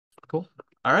Cool.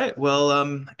 All right.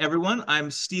 Well, everyone,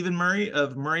 I'm Stephen Murray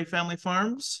of Murray Family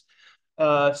Farms.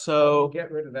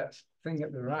 Get rid of that thing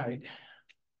at the right.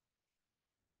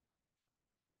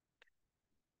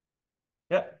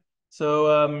 Yeah.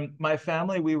 So, my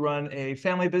family, we run a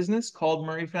family business called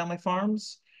Murray Family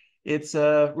Farms. It's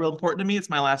real important to me. It's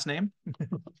my last name.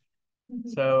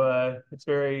 So, it's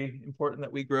very important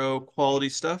that we grow quality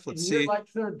stuff. Let's And you're see. like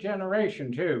third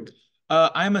generation too.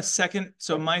 I'm a second,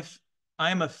 so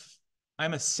I'm a,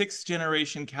 I'm a sixth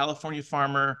generation California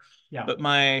farmer, Yeah. but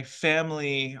I'm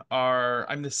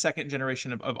the second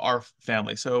generation of our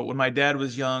family. So when my dad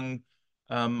was young,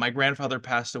 my grandfather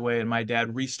passed away and my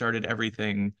dad restarted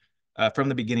everything, from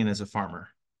the beginning as a farmer.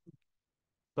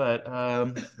 But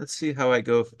let's see how I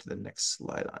go to the next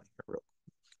slide on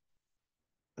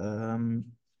here.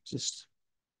 Just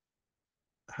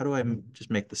how do I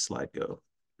just make the slide go?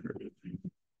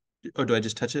 Oh, do I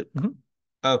just touch it? Mhm.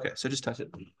 Okay, so just touch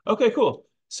it. Okay, cool.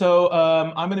 So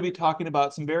I'm going to be talking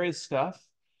about some various stuff.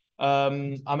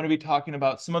 I'm going to be talking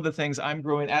about some of the things I'm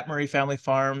growing at Murray Family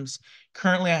Farms.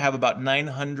 Currently, I have about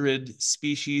 900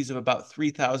 species of about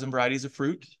 3,000 varieties of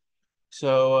fruit.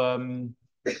 So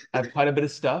I have quite a bit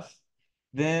of stuff.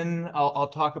 Then I'll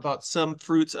talk about some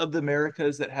fruits of the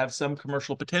Americas that have some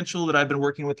commercial potential that I've been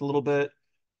working with a little bit.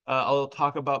 I'll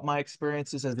talk about my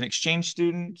experiences as an exchange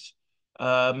student.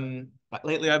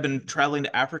 Lately, I've been traveling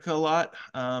to Africa a lot.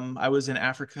 I was in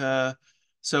Africa,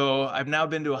 so I've now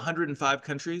been to 105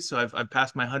 countries. So I've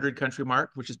passed my 100 country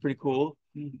mark, which is pretty cool.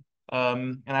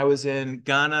 And I was in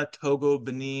Ghana, Togo,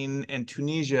 Benin, and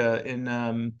Tunisia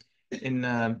in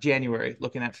January,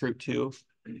 looking at fruit too.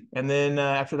 And then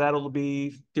after that, it'll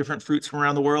be different fruits from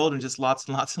around the world and just lots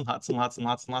and lots and lots and lots and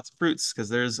lots and lots of fruits because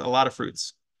there's a lot of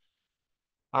fruits.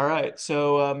 All right.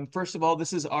 So first of all,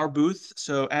 this is our booth.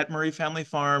 So at Murray Family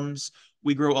Farms,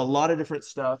 we grow a lot of different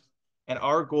stuff, and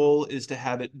our goal is to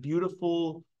have it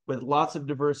beautiful with lots of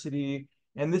diversity.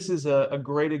 And this is a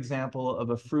great example of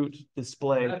a fruit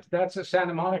display. That's a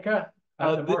Santa Monica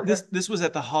at the market. This was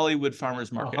at the Hollywood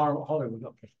Farmers Market. Hollywood.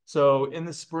 Okay. So in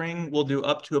the spring, we'll do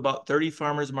up to about 30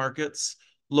 farmers markets.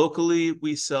 Locally,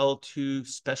 we sell to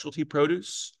specialty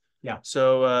produce. Yeah.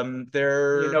 So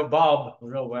You know Bob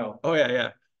real well. oh yeah,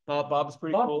 yeah. Bob's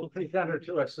pretty Bob's cool. a presenter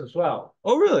to us as well.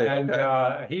 Oh, really? And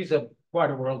Okay. he's a quite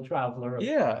a world traveler.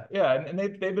 Yeah, yeah, and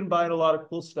they've been buying a lot of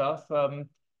cool stuff.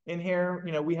 In here,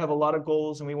 we have a lot of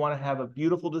goals, and we want to have a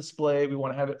beautiful display. We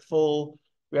want to have it full.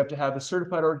 We have to have a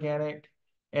certified organic,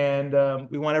 and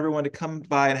we want everyone to come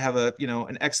by and have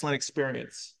an excellent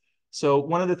experience. So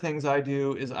one of the things I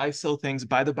do is I sell things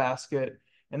by the basket,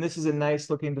 and this is a nice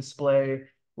looking display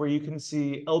where you can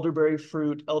see elderberry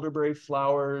fruit, elderberry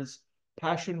flowers,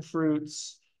 passion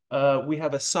fruits. We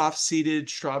have a soft seeded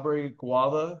strawberry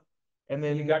guava. And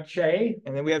then You got Shay.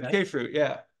 and then we have Cherry fruit,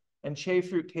 yeah. And cherry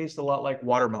fruit tastes a lot like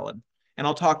watermelon. And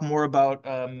I'll talk more about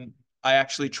I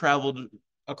actually traveled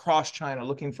across China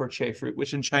looking for cherry fruit,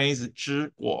 which in Chinese is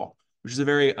zhiguo, which is a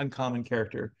very uncommon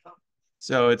character.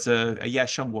 So it's a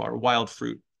yashengguo, or wild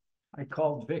fruit. I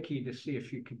called Vicky to see if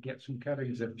she could get some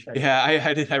cuttings of Shay. Yeah,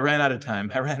 I did. I ran out of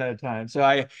time. I ran out of time. So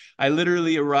I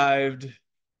literally arrived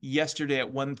yesterday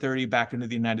at 1:30 back into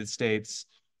the United States,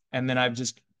 and then I've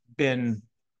just been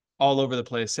all over the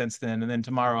place since then. And then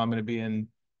tomorrow I'm going to be in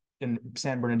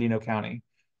San Bernardino County.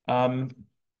 Um,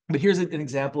 but here's an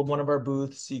example of one of our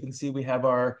booths. So you can see we have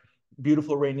our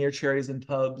beautiful Rainier cherries in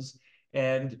tubs.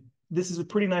 And this is a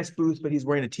pretty nice booth, but he's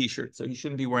wearing a t-shirt, so he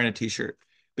shouldn't be wearing a t-shirt.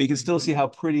 But you can still see how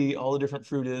pretty all the different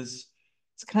fruit is.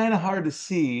 It's kind of hard to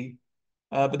see,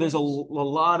 but there's a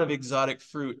lot of exotic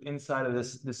fruit inside of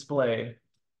this display.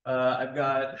 I've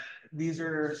got these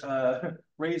are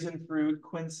raisin fruit,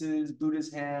 quinces,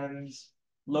 Buddha's hands,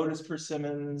 lotus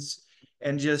persimmons,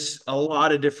 and just a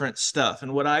lot of different stuff.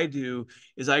 And what I do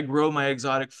is I grow my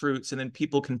exotic fruits, and then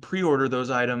people can pre-order those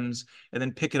items and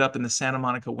then pick it up in the Santa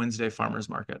Monica Wednesday Farmers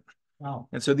Market. Wow.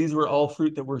 And so these were all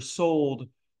fruit that were sold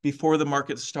before the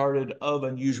market started of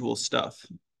unusual stuff.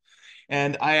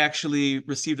 And I actually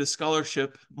received a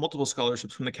scholarship, multiple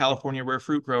scholarships from the California Rare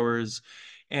Fruit Growers.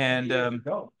 And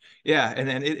yeah, and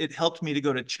then it helped me to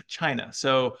go to China.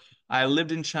 So I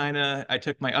lived in China. I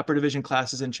took my upper division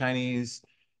classes in Chinese,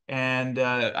 and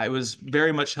I was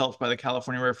very much helped by the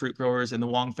California Rare Fruit Growers and the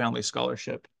Wong Family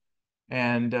Scholarship.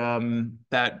 And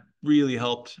that really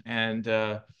helped. And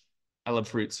I love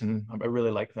fruits, and I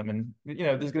really like them. And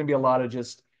there's going to be a lot of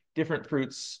just different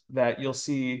fruits that you'll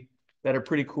see that are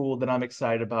pretty cool that I'm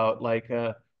excited about. Like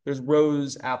there's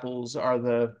rose apples are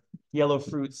the yellow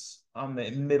fruits on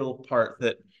the middle part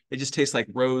that they just taste like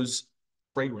rose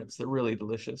fragrance. They're really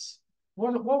delicious.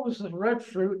 What was the red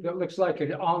fruit that looks like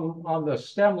it on the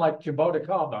stem like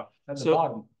jaboticaba at the So,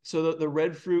 bottom? so the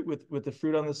red fruit with the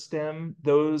fruit on the stem,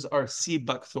 those are sea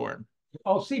buckthorn.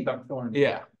 Oh, sea buckthorn.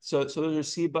 Yeah. So those are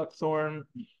sea buckthorn,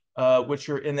 which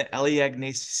are in the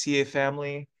Elaeagnaceae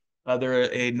family.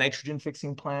 They're a nitrogen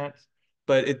fixing plant,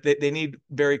 but they need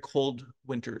very cold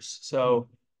winters. So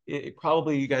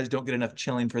probably you guys don't get enough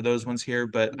chilling for those ones here,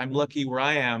 but I'm lucky where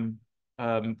I am.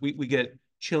 We get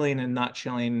chilling and not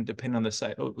chilling depending on the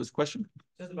site. Oh, was a question?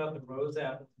 Just about the rose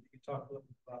apples, you can talk a little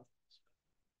bit about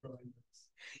growing those.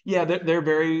 Yeah, they're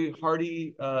very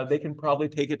hardy. They can probably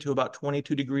take it to about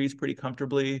 22 degrees pretty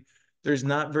comfortably. There's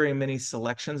not very many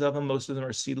selections of them. Most of them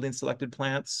are seedling selected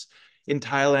plants. In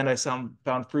Thailand, I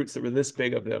found fruits that were this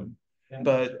big of them. Yeah.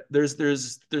 But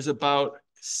there's about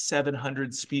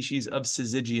 700 species of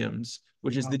syzygiums,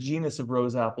 which is the genus of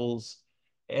rose apples,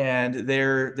 and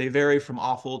they vary from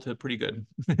awful to pretty good.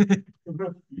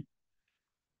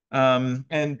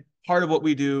 And part of what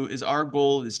we do is our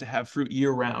goal is to have fruit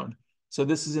year round. So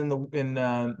this is in the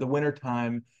winter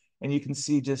time, and you can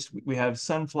see just we have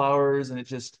sunflowers, and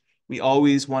we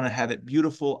always want to have it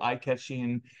beautiful,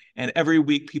 eye-catching, and every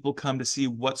week people come to see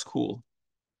what's cool.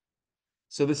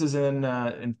 So this is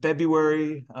in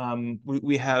February.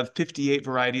 We have 58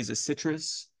 varieties of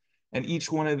citrus, and each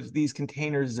one of these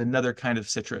containers is another kind of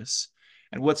citrus.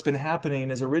 And what's been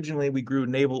happening is originally we grew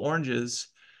navel oranges,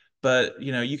 but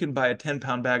you can buy a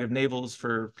 10-pound bag of navels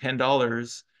for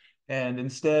 $10, and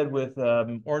instead with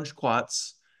orange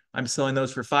quats, I'm selling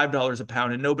those for $5 a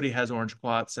pound, and nobody has orange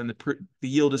quats, and the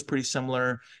yield is pretty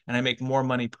similar, and I make more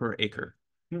money per acre.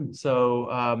 So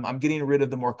I'm getting rid of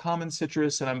the more common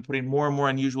citrus, and I'm putting more and more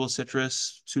unusual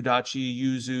citrus, sudachi,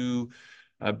 yuzu,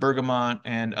 bergamot,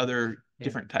 and other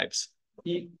different types.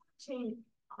 I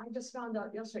just found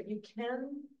out yesterday,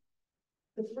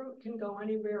 the fruit can go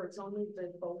anywhere, it's only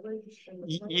the foliage and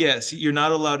the fruit. Yes, you're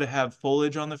not allowed to have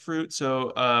foliage on the fruit,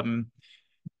 so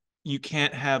you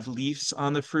can't have leaves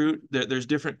on the fruit. There's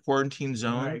different quarantine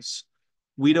zones.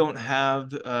 We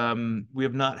have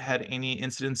not had any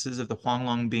incidences of the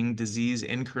Huanglong Bing disease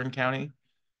in Kern County.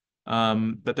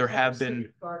 But there have been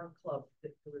Garden club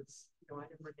that was, I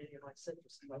didn't bring any of my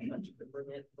citrus, I thought you could bring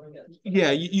it.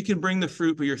 Yeah, you can bring the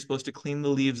fruit, but you're supposed to clean the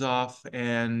leaves off,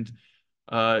 and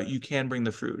you can bring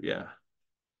the fruit, yeah.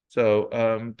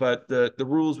 So but the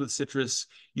rules with citrus,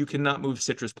 you cannot move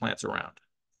citrus plants around.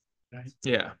 Right.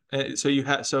 Yeah. So you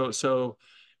have so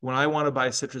when I want to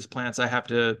buy citrus plants, I have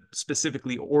to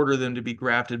specifically order them to be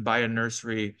grafted by a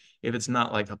nursery if it's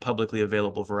not like a publicly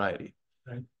available variety.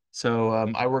 Right. So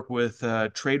I work with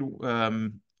Trade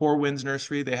Four Winds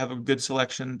Nursery. They have a good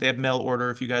selection. They have mail order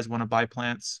if you guys want to buy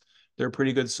plants. They're a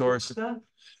pretty good source.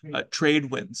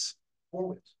 Trade Winds. 4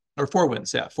 Winds. Or Four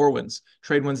Winds, yeah, Four Winds.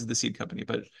 Trade Winds is the seed company,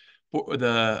 but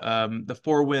the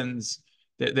Four Winds,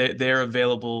 they're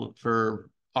available for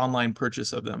online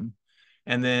purchase of them.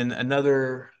 And then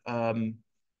another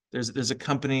there's a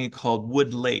company called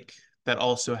Wood Lake that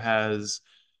also has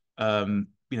you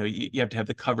have to have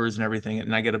the covers and everything,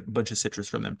 and I get a bunch of citrus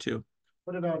from them too.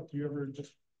 What about, do you ever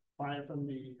just buy it from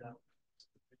the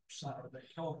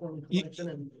California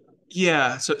collection?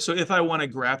 Yeah, so if I want to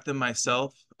graft them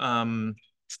myself, I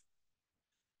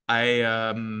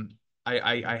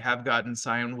have gotten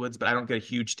Scion Woods, but I don't get a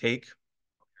huge take.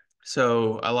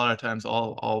 So a lot of times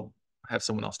I'll have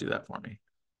someone else do that for me.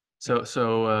 So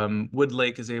Wood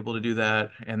Lake is able to do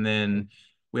that, and then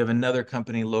we have another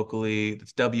company locally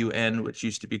that's WN, which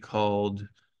used to be called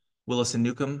Willis and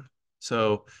Newcomb.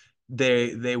 So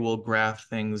they will graft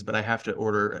things, but I have to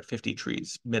order 50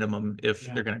 trees minimum if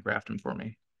they're going to graft them for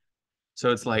me.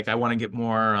 So it's like I want to get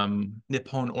more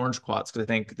Nippon orange quats because I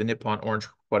think the Nippon orange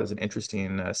quat is an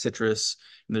interesting citrus,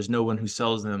 and there's no one who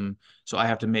sells them. So I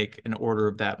have to make an order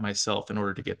of that myself in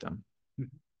order to get them.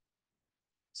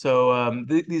 So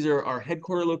these are our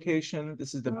headquarter location.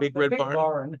 This is the big red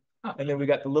barn. And then we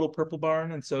got the little purple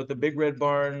barn. And so the big red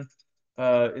barn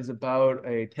is about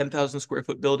a 10,000 square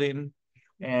foot building.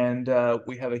 And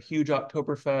we have a huge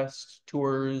Oktoberfest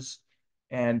tours,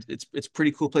 and it's a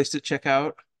pretty cool place to check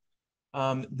out.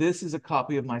 This is a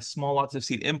copy of my small lots of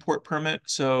seed import permit.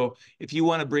 So if you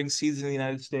want to bring seeds in the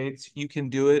United States, you can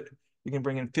do it. You can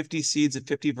bring in 50 seeds of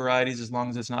 50 varieties as long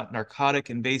as it's not narcotic,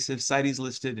 invasive, CITES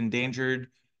listed, endangered.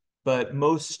 But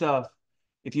most stuff,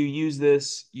 if you use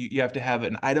this, you have to have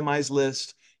an itemized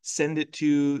list, send it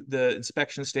to the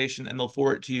inspection station, and they'll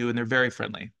forward it to you, and they're very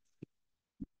friendly.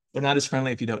 They're not as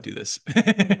friendly if you don't do this.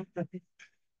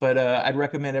 But I'd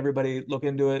recommend everybody look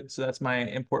into it. So that's my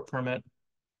import permit.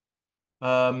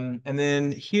 And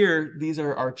then here, these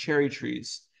are our cherry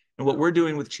trees. And what we're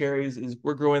doing with cherries is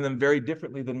we're growing them very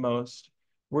differently than most.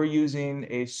 we're using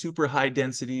a super high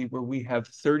density where we have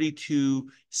 32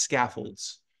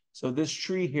 scaffolds. So this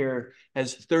tree here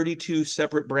has 32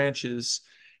 separate branches,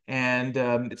 and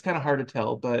it's kind of hard to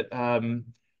tell, but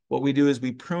what we do is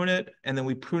we prune it, and then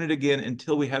we prune it again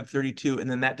until we have 32, and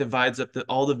then that divides up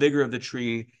all the vigor of the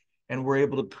tree, and we're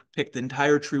able to pick the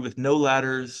entire tree with no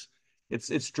ladders.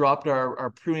 It's dropped our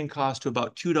pruning cost to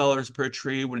about $2 per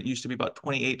tree when it used to be about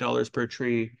 $28 per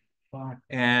tree. Wow.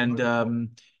 And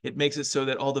it makes it so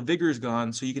that all the vigor is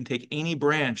gone, so you can take any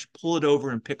branch, pull it over,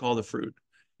 and pick all the fruit.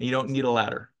 And you don't need a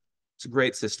ladder. It's a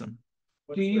great system.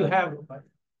 Do you have,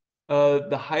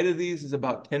 The height of these is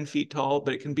about 10 feet tall,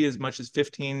 but it can be as much as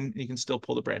 15, and you can still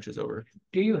pull the branches over.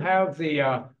 do you have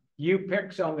the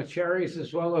U-picks on the cherries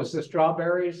as well as the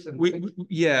strawberries? And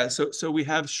Yeah, so we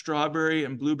have strawberry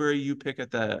and blueberry U-pick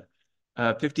at the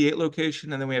 58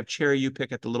 location, and then we have cherry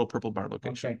U-pick at the Little Purple Barn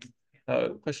location.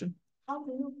 Okay. Question? How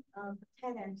do you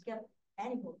tenants get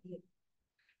animal here?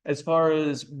 As far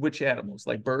as which animals,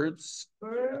 like birds?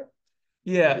 Bird,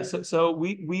 Yeah, so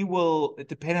we will,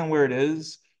 depending on where it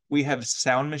is, we have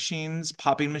sound machines,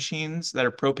 popping machines that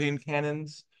are propane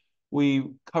cannons. We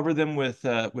cover them with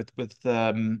Bird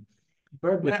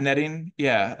net? netting,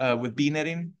 yeah, with bee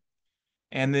netting.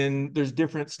 And then there's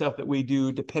different stuff that we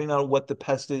do depending on what the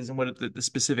pest is and what the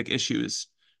specific issue is.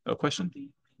 A question?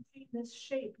 this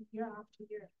shape year after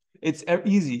year. It's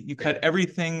easy. You cut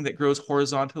everything that grows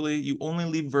horizontally. You only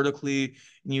leave vertically,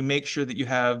 and you make sure that you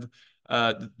have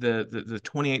the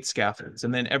 28 scaffolds.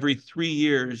 And then every 3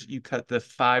 years, you cut the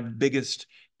 5 biggest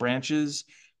branches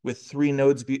with 3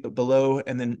 nodes below,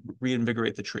 and then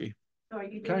reinvigorate the tree. So are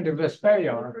you Kind doing of a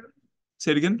spayar. fruit?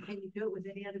 Say it again. Can you do it with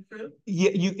any other fruit? Yeah,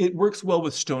 it works well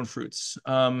with stone fruits.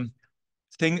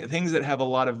 Things that have a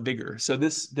lot of vigor. So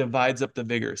this divides up the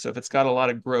vigor. So if it's got a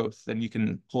lot of growth, then you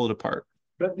can pull it apart.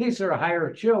 But these are a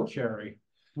higher chill cherry.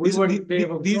 We wouldn't be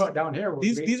able to grow it down here, would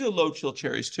we? These are low chill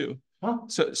cherries too. Huh?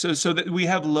 So that we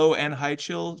have low and high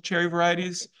chill cherry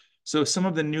varieties. So some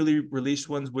of the newly released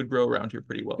ones would grow around here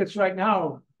pretty well. It's right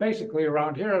now, basically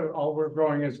around here, all we're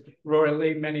growing is Royal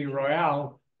Mini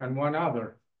Royale and one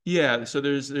other. Yeah, so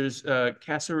there's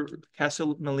Casa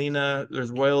Melina,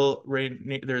 there's Royal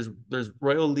Rain, there's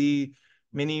Royal Lee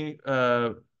Mini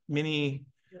Mini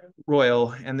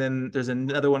Royal, and then there's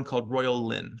another one called Royal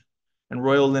Lynn. And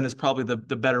Royal Lynn is probably the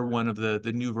better one of the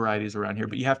new varieties around here,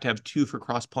 but you have to have 2 for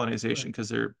cross-pollination because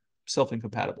they're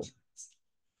self-incompatible.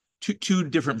 Two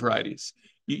different varieties.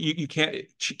 You can't,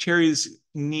 cherries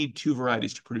need 2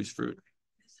 varieties to produce fruit.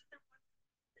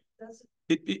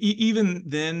 Even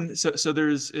then, so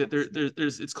there's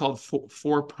it's called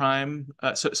 4 prime.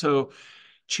 So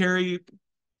cherry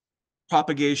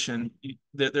propagation,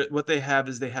 what they have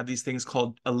is they have these things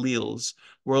called alleles,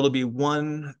 where it'll be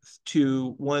 1,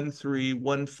 2, 1, 3,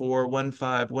 1, 4, 1,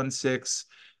 5, 1, 6,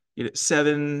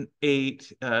 7,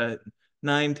 8,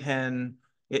 9, 10.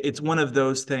 It's one of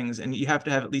those things, and you have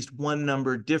to have at least one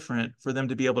number different for them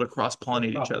to be able to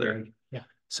cross-pollinate each other. Yeah.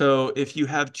 So if you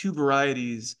have 2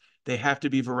 varieties, they have to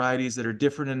be varieties that are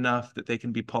different enough that they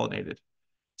can be pollinated.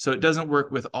 So it doesn't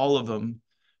work with all of them.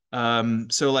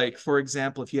 So like, for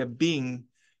example, if you have Bing,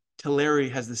 Tulare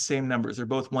has the same numbers. They're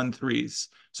both 1, 3s.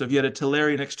 So if you had a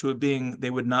Tulare next to a Bing,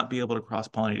 they would not be able to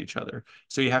cross-pollinate each other.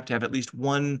 So you have to have at least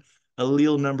one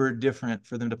allele number different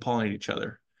for them to pollinate each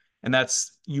other. And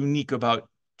that's unique about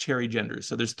cherry genders.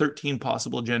 So there's 13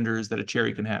 possible genders that a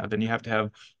cherry can have, and you have to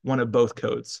have one of both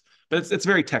codes. But it's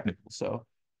very technical. So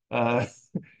for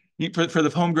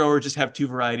the home grower, just have 2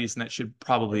 varieties, and that should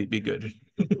probably be good.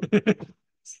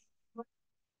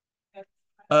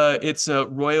 It's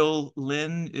Royal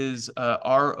Lynn is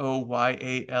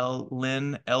ROYAL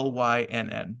Lynn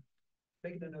LYNN.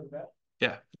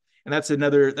 Yeah, and that's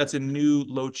a new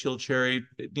low chill cherry.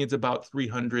 It needs about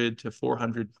 300 to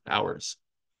 400 hours,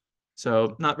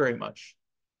 so not very much.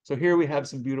 So here we have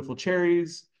some beautiful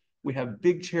cherries. We have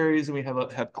big cherries, and we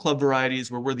have club varieties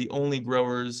where we're the only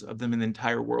growers of them in the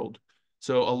entire world.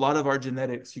 So a lot of our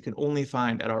genetics you can only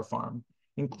find at our farm,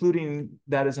 including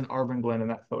that is an Arvin Glen in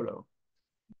that photo.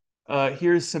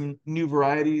 Here's some new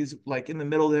varieties. Like in the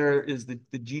middle there is the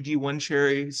GG1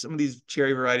 cherry. Some of these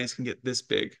cherry varieties can get this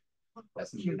big.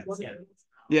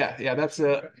 Yeah, that's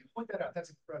a. Point that out. That's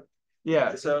incredible.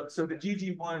 Yeah, so the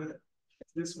GG1,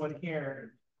 this one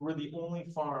here, we're the only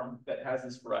farm that has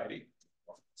this variety.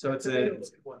 So it's a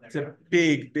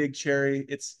big cherry.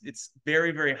 It's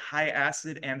very, very high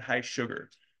acid and high sugar.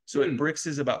 So it Brix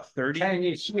is about 30.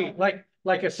 Tangy sweet, like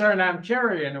a Suriname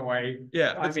cherry in a way.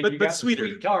 Yeah, I mean, but sweeter.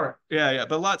 Sweet tart. Yeah,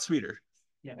 but a lot sweeter.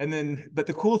 Yeah. And then, but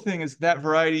the cool thing is that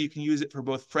variety, you can use it for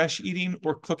both fresh eating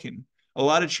or cooking. A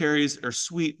lot of cherries are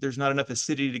sweet. There's not enough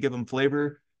acidity to give them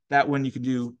flavor. that one you can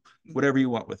do whatever you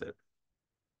want with it.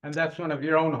 And that's one of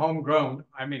your own homegrown,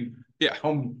 I mean, Yeah.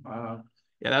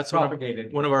 Yeah, that's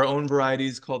propagated. one of our own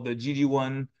varieties called the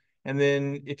GG1. And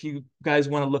then if you guys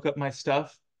want to look up my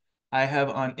stuff, I have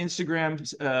on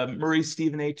Instagram, Murray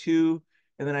Stephen A2,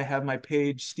 and then I have my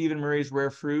page, Stephen Murray's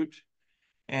Rare Fruit.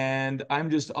 And I'm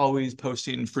just always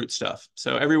posting fruit stuff.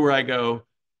 So everywhere I go,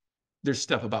 there's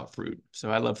stuff about fruit. So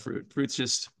I love fruit. Fruit's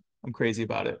just, I'm crazy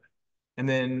about it. And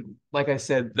then, like I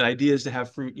said, the idea is to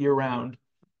have fruit year round.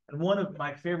 And one of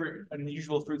my favorite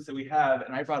unusual fruits that we have,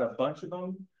 and I brought a bunch of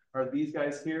them, are these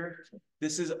guys here.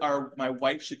 This is my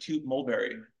white Chatoot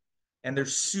mulberry. And they're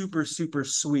super, super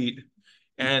sweet.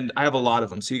 And I have a lot of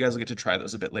them, so you guys will get to try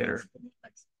those a bit later.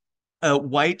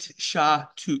 White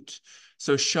Chatoot.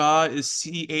 So Shah is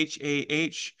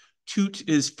C-H-A-H. Toot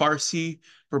is Farsi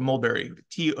for mulberry,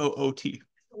 T-O-O-T.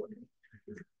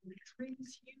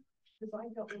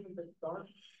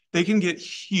 They can get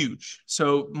huge.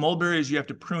 So mulberries, you have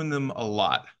to prune them a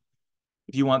lot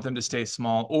if you want them to stay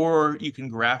small, or you can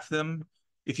graft them.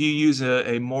 If you use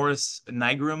a Morris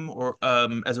nigrum or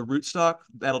as a rootstock,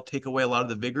 that'll take away a lot of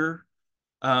the vigor.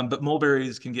 But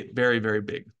mulberries can get very, very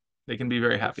big. They can be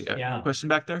very happy. Yeah. Question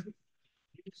back there?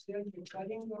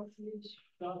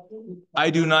 I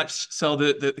do not sell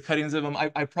the cuttings of them.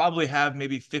 I probably have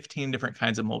maybe 15 different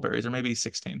kinds of mulberries, or maybe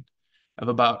 16 of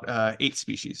about 8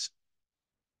 species.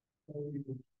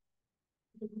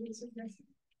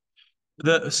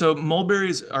 So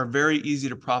mulberries are very easy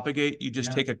to propagate. You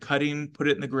just take a cutting, put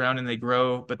it in the ground, and they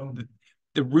grow. But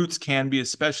the roots can be,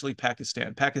 especially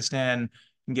Pakistan. Pakistan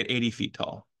can get 80 feet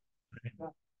tall.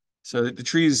 So the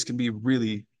trees can be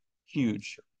really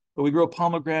huge. But we grow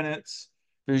pomegranates.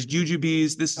 There's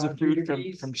jujubes. This is a fruit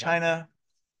from China.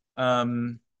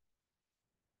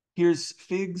 Here's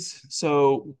figs.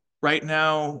 So right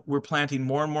now we're planting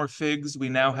more and more figs. We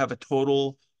now have a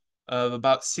total of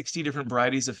about 60 different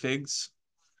varieties of figs.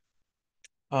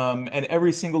 And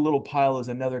every single little pile is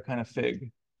another kind of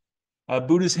fig.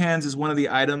 Buddha's hands is one of the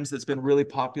items that's been really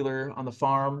popular on the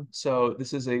farm. So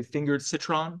this is a fingered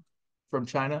citron from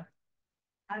China.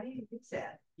 How do you use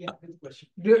that? Yeah, good question.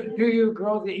 Do you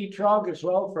grow the etrog as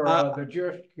well for the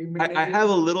Jewish community? I have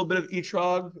a little bit of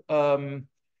etrog,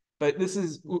 but this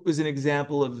was an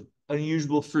example of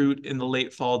unusual fruit in the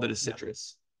late fall that is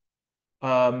citrus.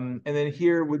 And then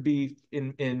here would be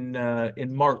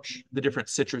in March, the different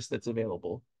citrus that's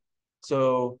available.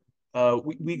 So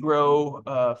we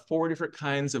grow 4 different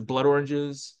kinds of blood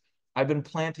oranges. I've been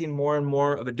planting more and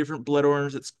more of a different blood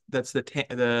orange. That's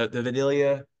the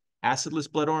vanilla acidless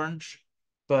blood orange.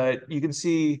 But you can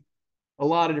see a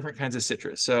lot of different kinds of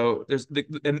citrus. So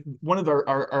and one of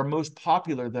our most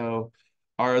popular though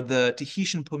are the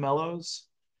Tahitian pomelos,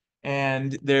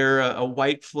 and they're a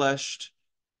white fleshed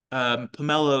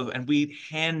pomelo, and we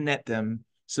hand net them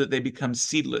so that they become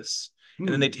seedless. And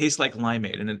then they taste like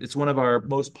limeade, and it's one of our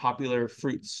most popular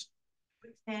fruits.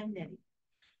 Hand knitting.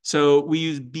 So we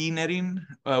use bee netting,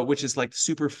 which is like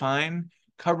super fine,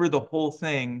 cover the whole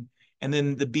thing, and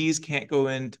then the bees can't go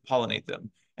in to pollinate them.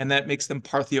 And that makes them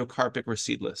partheniocarpic or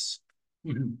seedless.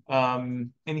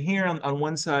 And here on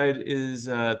one side is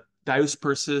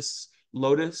Diospursis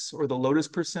lotus, or the lotus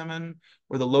persimmon,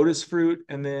 or the lotus fruit.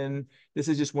 And then this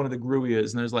is just one of the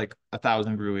gruias, and there's like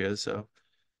 1,000 gruias. So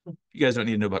you guys don't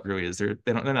need to know about gruias. They're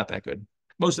not that good.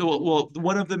 Well,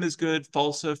 one of them is good.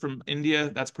 Falsa from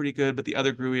India, that's pretty good. But the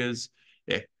other gruias,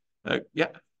 yeah.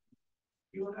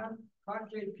 You have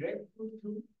cocktail grapefruit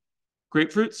too?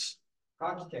 Grapefruits?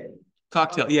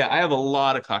 Cocktail. Yeah, I have a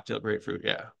lot of cocktail grapefruit.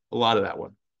 Yeah, a lot of that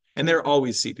one. And they're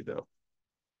always seeded though.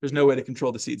 There's no way to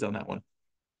control the seeds on that one.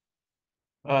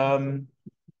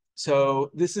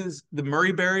 So this is the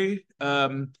Murray berry.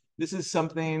 This is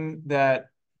something that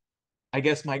I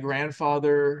guess my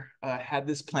grandfather had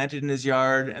this planted in his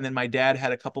yard, and then my dad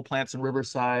had a couple plants in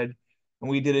Riverside, and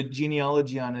we did a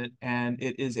genealogy on it, and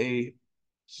it is a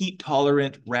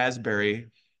heat-tolerant raspberry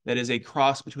that is a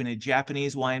cross between a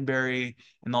Japanese wineberry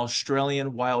and the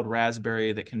Australian wild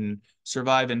raspberry that can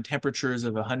survive in temperatures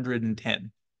of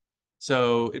 110.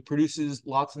 So it produces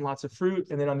lots and lots of fruit,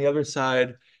 and then on the other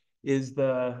side is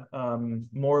the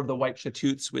more of the white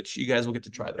Chatoots, which you guys will get to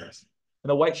try those. And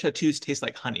the white Chatoots taste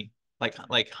like honey.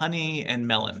 Like honey and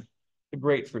melon. A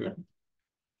great fruit.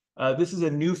 This is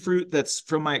a new fruit that's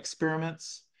from my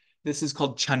experiments. This is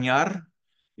called chanyar.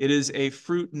 It is a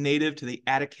fruit native to the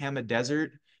Atacama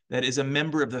Desert that is a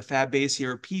member of the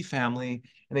Fabaceae pea family,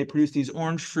 and they produce these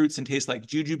orange fruits and taste like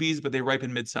jujubes, but they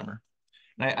ripen midsummer.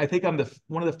 And I think I'm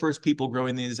one of the first people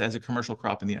growing these as a commercial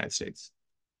crop in the United States.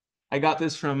 I got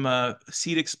this from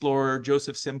seed explorer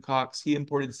Joseph Simcox. He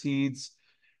imported seeds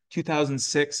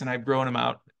 2006, and I've grown them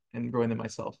out and growing them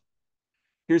myself.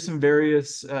 Here's some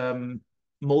various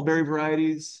mulberry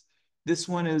varieties. This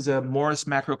one is a Morus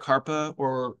macrocarpa,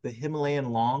 or the Himalayan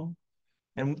long.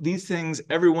 And these things,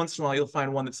 every once in a while, you'll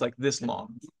find one that's like this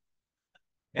long.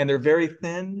 And they're very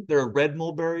thin. They're a red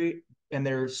mulberry, and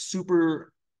they're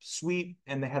super sweet,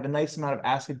 and they have a nice amount of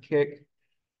acid kick.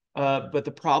 But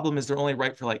the problem is they're only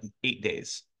ripe for like 8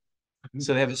 days.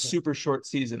 So they have a super short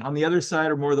season. On the other side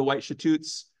are more of the white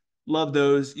chatouts. Love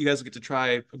those. You guys will get to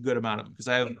try a good amount of them because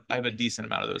I have a decent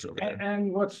amount of those over there.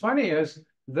 And what's funny is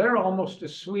they're almost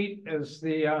as sweet as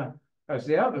the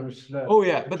others. Oh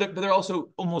yeah, but they're also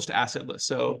almost acidless.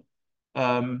 So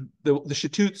the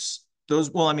chatouts,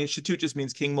 those, well, I mean, chatout just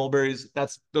means king mulberries.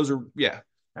 Those are, yeah.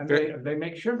 And they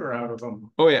make sugar out of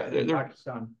them. Oh yeah, in they're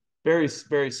Pakistan. very,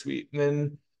 very sweet. And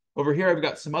then over here, I've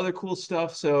got some other cool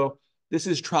stuff. So this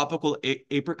is tropical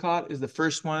apricot is the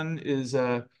first one. Is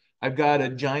I've got a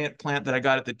giant plant that I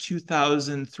got at the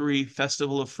 2003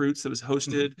 Festival of Fruits that was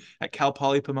hosted at Cal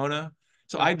Poly Pomona.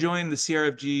 So I joined the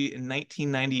CrFG in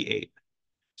 1998.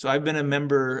 So I've been a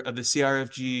member of the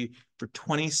CrFG for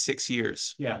 26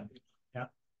 years. Yeah.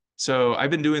 So I've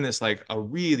been doing this like a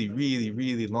really, really,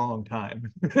 really long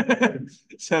time.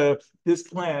 So this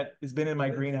plant has been in my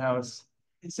greenhouse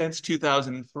since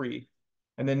 2003.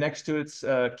 And then next to it's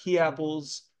key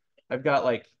apples. I've got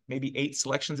like maybe 8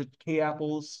 selections of key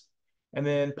apples. And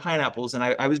then pineapples. And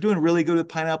I was doing really good with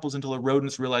pineapples until the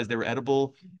rodents realized they were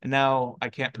edible. And now I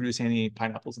can't produce any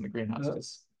pineapples in the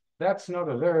greenhouses. That's not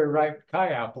a very ripe Kai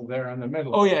apple there in the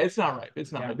middle. Oh yeah, it's not ripe.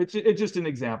 It's not Yeah. ripe. It's just an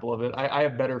example of it. I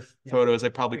have better photos. I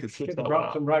probably could switch Should that have one brought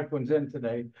out. some ripe ones in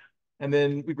today. And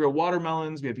then we grow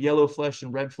watermelons. We have yellow flesh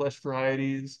and red flesh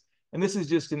varieties. And this is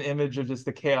just an image of just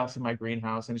the chaos in my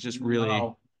greenhouse. And it's just really,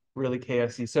 Wow. really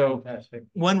chaosy. So Fantastic.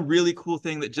 one really cool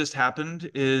thing that just happened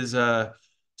is,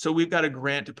 so we've got a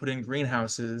grant to put in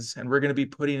greenhouses, and we're going to be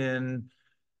putting in,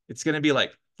 it's going to be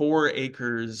like 4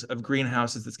 acres of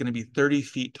greenhouses that's going to be 30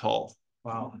 feet tall.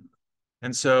 Wow.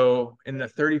 And so in the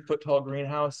 30-foot tall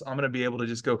greenhouse, I'm going to be able to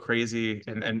just go crazy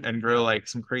and grow like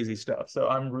some crazy stuff. So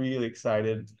I'm really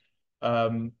excited.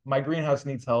 My greenhouse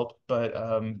needs help, but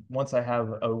once I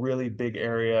have a really big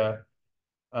area,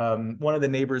 one of the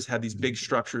neighbors had these big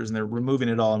structures and they're removing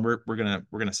it all, and we're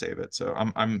gonna save it. So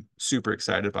I'm super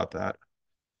excited about that.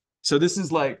 So this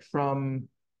is like from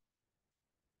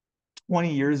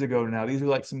 20 years ago now. These are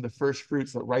like some of the first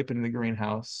fruits that ripened in the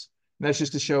greenhouse. And that's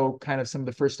just to show kind of some of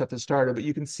the first stuff that started. But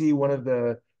you can see one of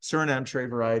the Suriname cherry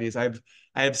varieties. I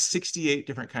have 68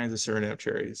 different kinds of Suriname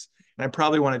cherries. And I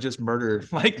probably want to just murder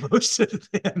like most of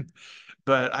them.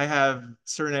 But I have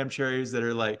Suriname cherries that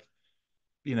are like,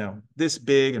 you know, this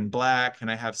big and black.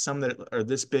 And I have some that are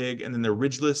this big, and then they're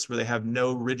ridgeless where they have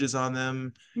no ridges on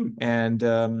them. And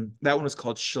that one was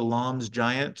called Shalom's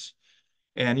Giant.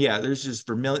 And yeah, there's just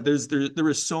vermilion. There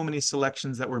were so many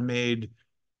selections that were made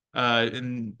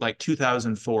in like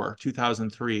 2004,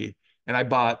 2003, and I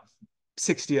bought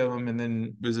 60 of them, and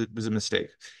then it was a mistake.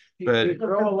 But you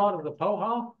grow a lot of the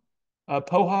poha?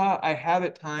 Poha, I have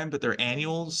at time, but they're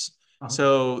annuals,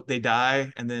 so they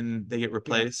die and then they get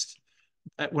replaced.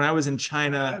 When I was in I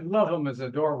China, love them as a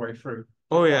doorway fruit.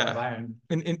 oh yeah,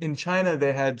 in China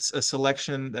they had a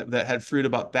selection that had fruit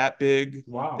about that big.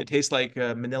 Wow. It tastes like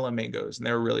Manila mangoes, and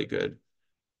they were really good.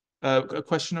 A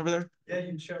question over there? Yeah,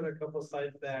 you showed a couple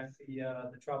slides back,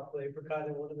 the tropical apricot,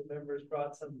 and one of the members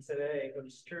brought some today. I'm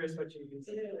just curious what you use.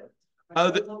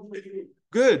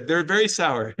 Good. They're very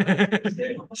sour.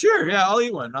 Sure. Yeah, I'll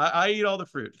eat one. I eat all the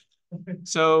fruit.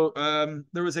 So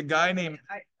there was a guy named.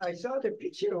 I saw the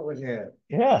picture over there.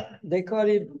 Yeah. They call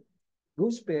it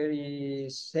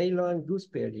gooseberries, Ceylon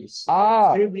gooseberries.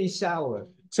 Ah. Terribly sour.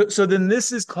 So then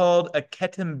this is called a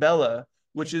ketembella,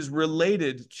 which is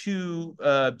related to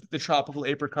the tropical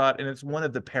apricot, and it's one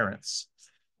of the parents.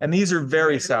 And these are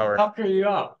very sour. Pucker you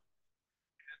up.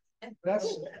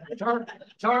 That's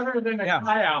tartar than a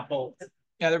Kai apple.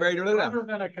 Yeah, they're very good. Tartar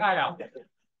than a Kai apple.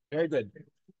 Very good.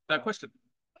 That question.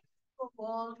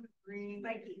 Long, green,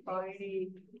 spiny.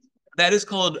 That is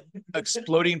called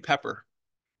exploding pepper.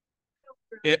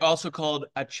 It also called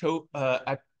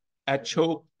achoka.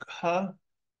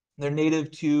 They're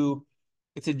native to.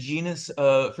 It's a genus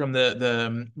from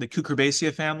the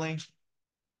Cucurbitaceae family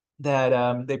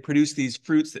that they produce these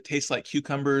fruits that taste like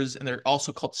cucumbers, and they're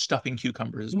also called stuffing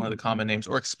cucumbers, one of the common names,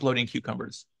 or exploding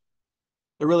cucumbers.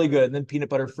 They're really good. And then peanut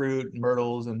butter fruit,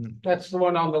 myrtles, and That's the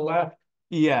one on the left.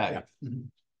 yeah.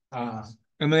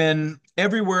 And then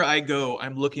everywhere I go,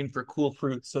 I'm looking for cool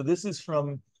fruits. So this is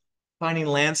from finding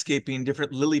landscaping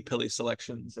different lily-pilly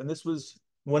selections. And this was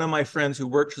one of my friends who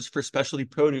works for specialty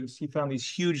produce. He found these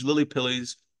huge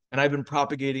lily-pillies, and I've been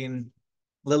propagating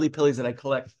lily-pillies that I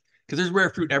collect because there's rare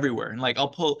fruit everywhere. And like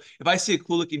if I see a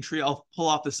cool looking tree, I'll pull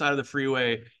off the side of the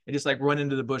freeway and just like run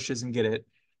into the bushes and get it.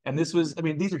 And this was, I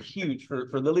mean, these are huge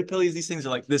for lily pillies. These things are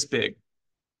like this big.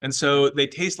 And so they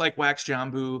taste like wax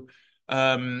jambu.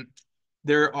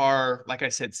 There are, like I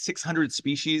said, 600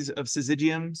 species of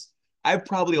syzygiums. I've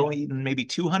probably only eaten maybe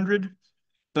 200,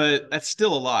 but that's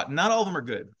still a lot. Not all of them are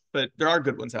good, but there are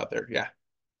good ones out there. Yeah.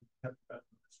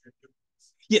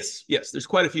 Yes, yes. There's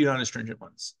quite a few non-astringent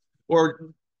ones,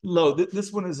 or low.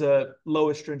 This one is a low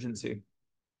astringency.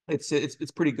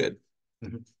 It's pretty good,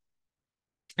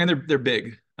 and they're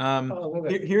big.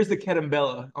 Here's the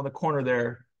Ketambella on the corner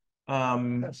there.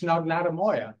 That's not a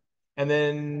Moya. And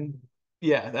then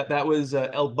yeah, that was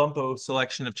El Bumpo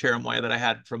selection of Cherimoya that I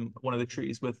had from one of the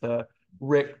trees with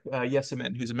Rick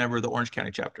Yeseman, who's a member of the Orange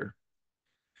County chapter.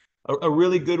 A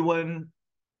really good one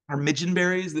are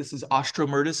midgeonberries. This is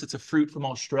Ostromyrtus. It's a fruit from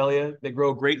Australia. They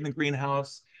grow great in the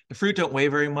greenhouse. The fruit don't weigh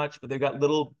very much, but they've got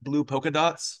little blue polka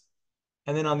dots.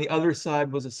 And then on the other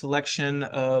side was a selection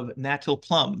of nattil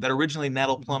plum that originally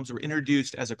nattil plums were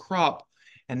introduced as a crop,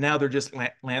 and now they're just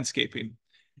landscaping.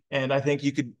 And I think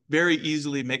you could very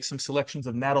easily make some selections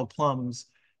of nattil plums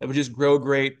that would just grow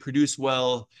great, produce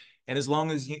well. And as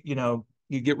long as you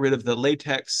get rid of the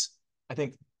latex, I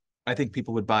think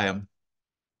people would buy them.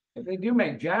 They do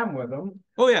make jam with them.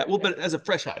 Oh yeah, well, but as a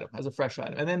fresh item.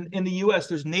 And then in the US,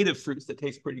 there's native fruits that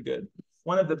taste pretty good.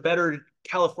 One of the better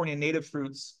California native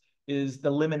fruits is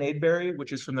the lemonade berry,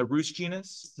 which is from the Rus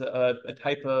genus, a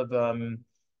type of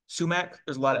sumac.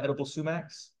 There's a lot of edible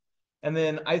sumacs. And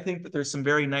then I think that there's some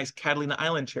very nice Catalina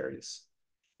Island cherries.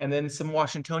 And then some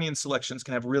Washingtonian selections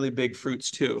can have really big fruits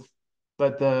too.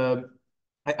 But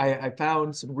I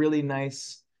found some really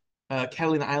nice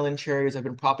Catalina Island cherries. I've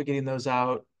been propagating those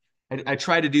out. I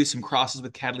tried to do some crosses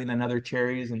with Catalina and other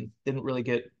cherries and didn't really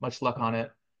get much luck on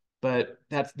it. But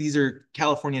these are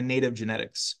California native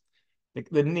genetics.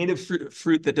 The native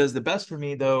fruit that does the best for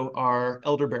me, though, are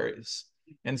elderberries.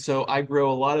 And so I grow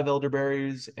a lot of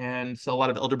elderberries and sell a lot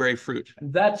of elderberry fruit.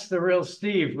 That's the real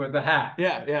Steve with the hat.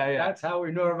 Yeah. That's how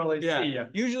we normally see you.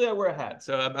 Usually I wear a hat,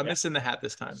 so I'm missing the hat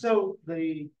this time. So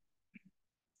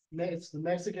it's the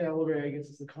Mexican elderberry, I guess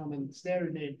it's the common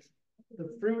standard name.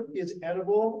 The fruit is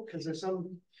edible because there's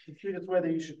some fruit that's whether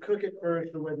you should cook it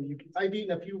first or whether you can. I've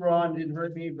eaten a few raw and didn't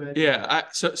hurt me, but yeah.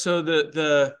 So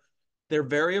they're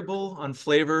variable on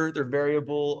flavor, they're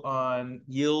variable on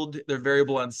yield, they're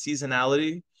variable on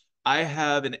seasonality. I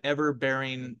have an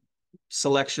ever-bearing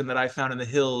selection that I found in the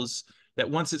hills that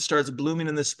once it starts blooming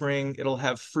in the spring, it'll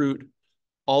have fruit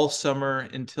all summer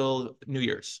until New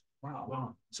Year's.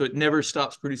 Wow. So it never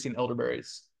stops producing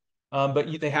elderberries.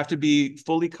 But they have to be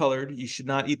fully colored. You should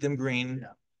not eat them green.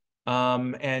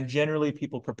 Yeah. And generally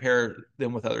people prepare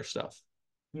them with other stuff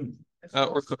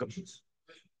or cook them.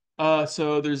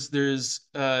 So there's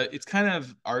it's kind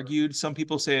of argued. Some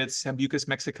people say it's Sambucus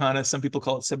mexicana. Some people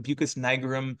call it Sambucus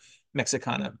nigrum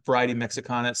mexicana, variety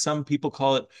mexicana. Some people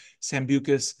call it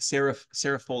Sambucus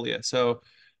serifolia. So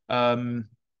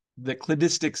the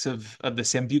cladistics of the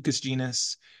Sambucus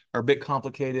genus are a bit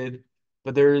complicated,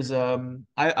 but there's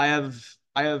I have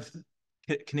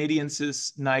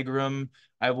Canadiensis nigrum.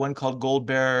 I have one called Gold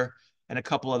Bear and a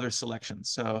couple other selections.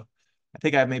 So I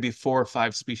think I have maybe 4 or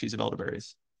 5 species of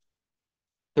elderberries.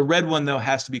 The red one, though,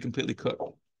 has to be completely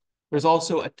cooked. There's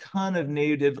also a ton of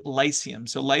native Lycium.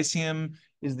 So Lycium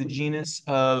is the genus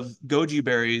of goji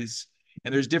berries,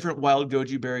 and there's different wild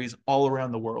goji berries all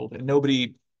around the world, and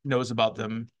nobody knows about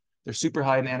them. They're super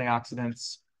high in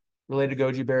antioxidants, related to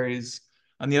goji berries.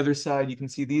 On the other side, you can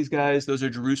see these guys. Those are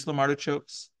Jerusalem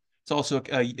artichokes. It's also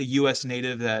a U.S.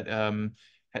 native that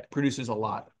produces a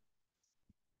lot.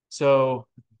 So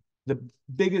the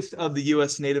biggest of the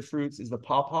U.S. native fruits is the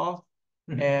pawpaw.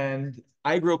 And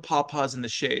I grow pawpaws in the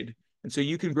shade. And so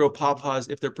you can grow pawpaws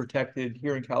if they're protected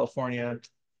here in California.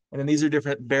 And then these are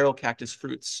different barrel cactus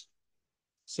fruits.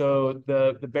 So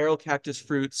the barrel cactus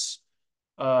fruits,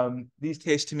 these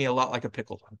taste to me a lot like a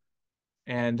pickle.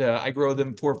 And I grow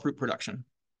them for fruit production.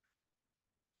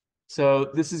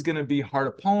 So this is going to be heart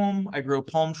of palm. I grow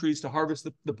palm trees to harvest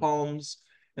the palms.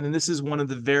 And then this is one of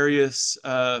the various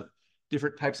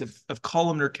different types of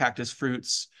columnar cactus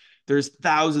fruits. There's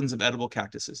thousands of edible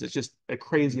cactuses. It's just a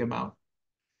crazy amount.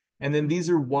 And then these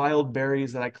are wild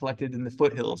berries that I collected in the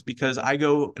foothills because I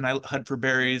go and I hunt for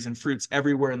berries and fruits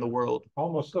everywhere in the world.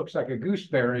 Almost looks like a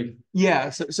gooseberry. Yeah,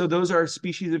 so those are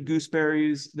species of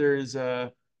gooseberries. There's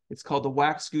it's called the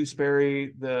wax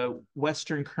gooseberry, the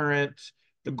western currant,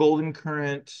 the golden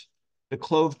currant, the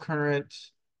clove currant,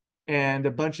 and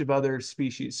a bunch of other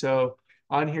species. So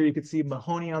on here, you can see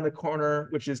Mahoney on the corner,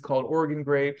 which is called Oregon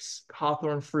grapes,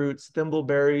 hawthorn fruits,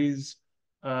 thimbleberries,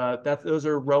 Those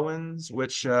are Rowans,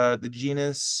 which the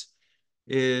genus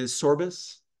is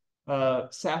Sorbus.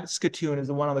 Saskatoon is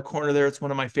the one on the corner there. It's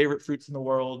one of my favorite fruits in the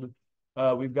world.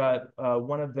 We've got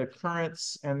one of the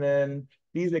currants, and then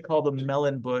these they call the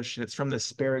melon bush. It's from the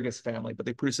asparagus family, but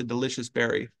they produce a delicious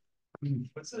berry.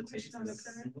 What's the taste on the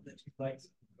current?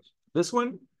 This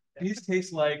one, these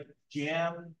taste like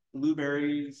jam,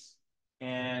 blueberries,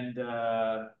 and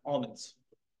almonds.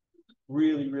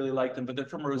 Really, really like them, but they're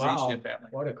from Rosacea Wow, family.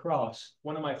 what a cross.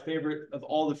 One of my favorite of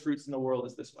all the fruits in the world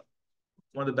is this one.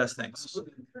 One of the best things.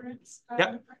 Currants.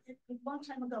 Yeah. A long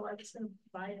time ago, I was gonna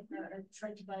buy it, I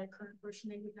tried to buy a currant bush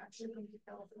and they would not ship them to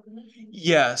California.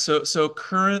 Yeah, so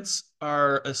currants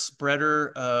are a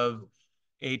spreader of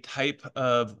a type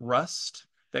of rust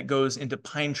that goes into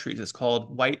pine trees. It's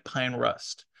called white pine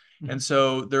rust. And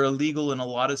so they're illegal in a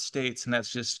lot of states, and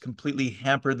that's just completely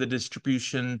hampered the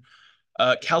distribution.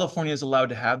 California is allowed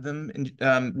to have them, and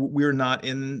we're not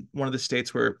in one of the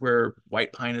states where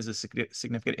white pine is a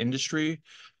significant industry,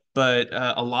 but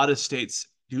a lot of states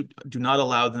do not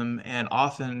allow them, and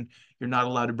often you're not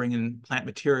allowed to bring in plant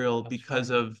material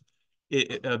because of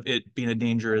it being a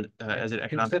danger as an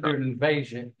economic Considered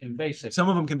problem. invasive. Some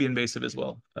of them can be invasive as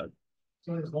well.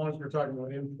 So as long as we're talking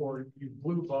about import, you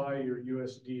blew by your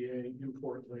USDA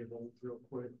import label real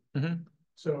quick. Mhm.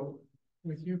 So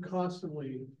with you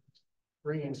constantly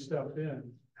bringing stuff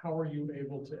in, how are you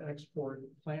able to export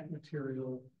plant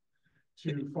material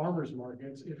to farmers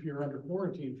markets if you're under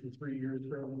quarantine for 3 years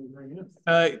for everything you bring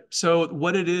in? So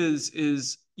what it is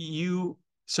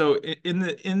so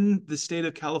in the state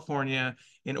of California,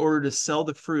 in order to sell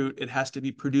the fruit, it has to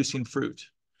be producing fruit.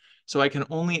 So I can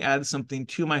only add something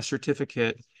to my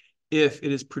certificate if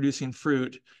it is producing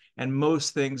fruit, and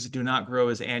most things do not grow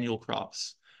as annual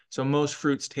crops. So most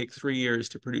fruits take 3 years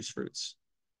to produce fruits.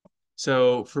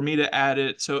 So for me to add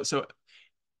it, so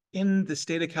in the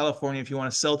state of California, if you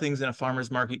want to sell things in a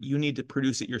farmer's market, you need to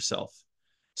produce it yourself.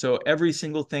 So every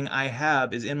single thing I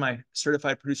have is in my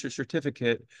certified producer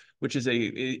certificate, which is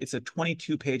it's a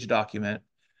 22-page document.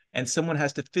 And someone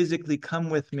has to physically come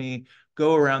with me,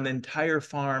 go around the entire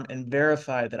farm and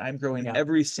verify that I'm growing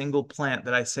every single plant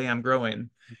that I say I'm growing.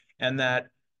 And that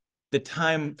the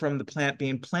time from the plant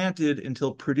being planted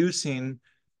until producing,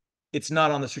 it's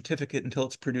not on the certificate until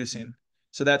it's producing.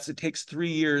 So it takes 3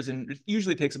 years, and it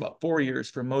usually takes about 4 years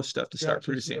for most stuff to start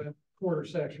producing. So that quarter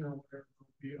section or whatever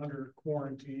would be under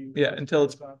quarantine. Yeah, until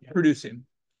it's producing.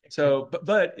 So,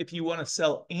 but if you want to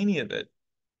sell any of it,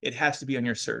 it has to be on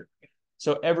your cert.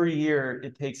 So every year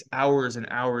it takes hours and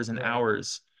hours and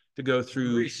hours to go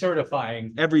through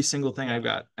Recertifying. every single thing I've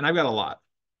got, and I've got a lot.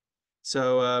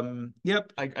 So,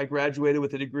 yep, I graduated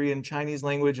with a degree in Chinese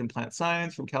language and plant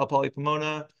science from Cal Poly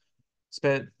Pomona.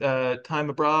 Spent time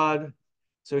abroad.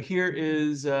 So here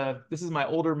is, this is my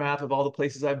older map of all the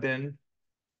places I've been.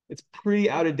 It's pretty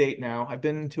out of date now. I've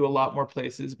been to a lot more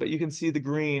places, but you can see the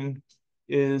green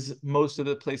is most of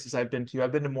the places I've been to.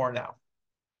 I've been to more now.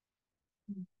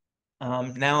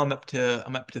 Now I'm up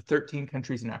to 13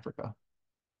 countries in Africa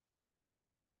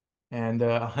and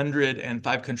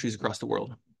 105 countries across the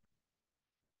world.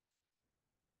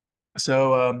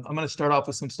 So I'm going to start off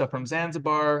with some stuff from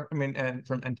Zanzibar, and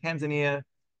Tanzania.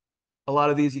 A lot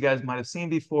of these you guys might have seen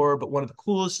before, but one of the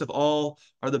coolest of all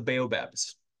are the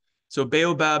baobabs. So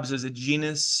baobabs is a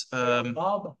genus.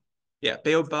 Yeah,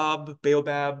 baobab.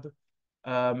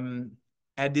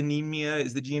 Adenymia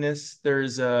is the genus.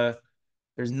 There's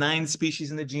 9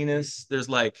 species in the genus. There's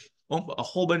like a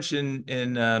whole bunch in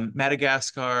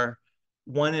Madagascar,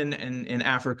 one in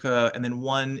Africa, and then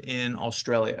one in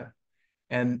Australia.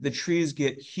 And the trees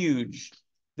get huge.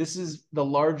 This is the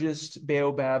largest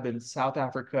baobab in South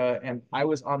Africa, and I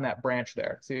was on that branch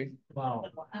there. See? Wow.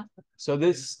 So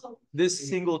this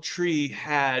single tree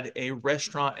had a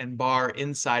restaurant and bar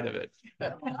inside of it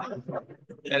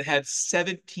that had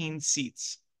 17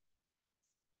 seats.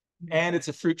 And it's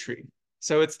a fruit tree.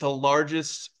 So it's the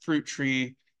largest fruit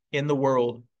tree in the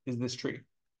world is this tree.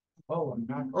 Oh,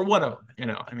 or one of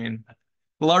them,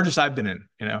 the largest I've been in,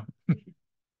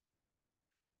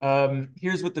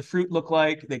 Here's what the fruit look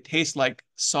like. They taste like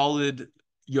solid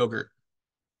yogurt.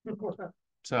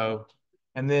 So,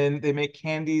 and then they make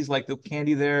candies like the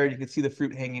candy there. You can see the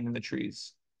fruit hanging in the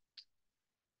trees.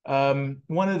 One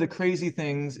of the crazy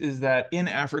things is that in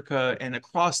Africa and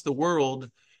across the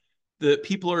world, the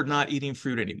people are not eating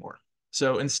fruit anymore.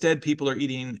 So instead, people are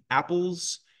eating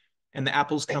apples, and the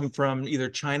apples come from either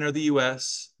China or the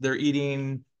US. They're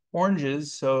eating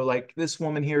oranges. So like this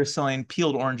woman here is selling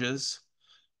peeled oranges,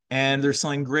 and they're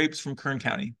selling grapes from Kern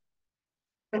County.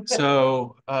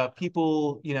 So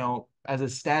people, you know, as a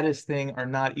status thing, are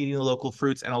not eating the local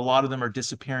fruits, and a lot of them are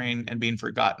disappearing and being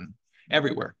forgotten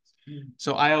everywhere.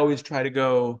 So I always try to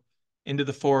go into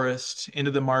the forest,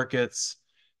 into the markets,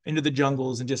 into the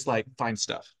jungles, and just like find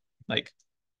stuff like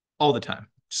all the time.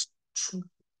 Just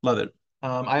love it.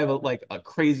 I have like a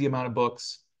crazy amount of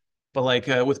books, but like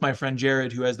with my friend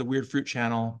Jared, who has the Weird Fruit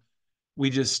channel, we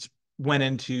just went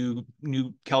into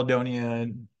New Caledonia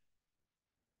and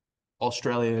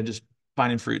Australia just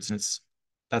finding fruits, and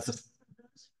that's a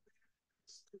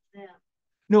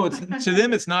no. It's to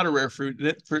them, it's not a rare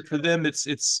fruit. For them,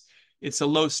 it's a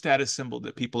low status symbol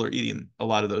that people are eating a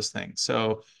lot of those things.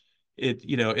 So it,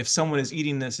 you know, if someone is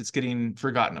eating this, it's getting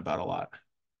forgotten about a lot.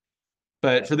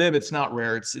 But for them, it's not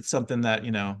rare. It's something that,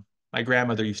 you know, my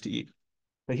grandmother used to eat.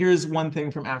 But here's one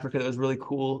thing from Africa that was really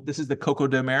cool. This is the coco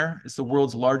de mer. It's the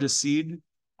world's largest seed.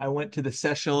 I went to the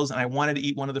Seychelles and I wanted to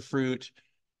eat one of the fruit,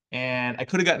 and I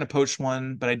could have gotten a poached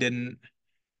one, but I didn't,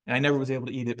 and I never was able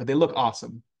to eat it. But they look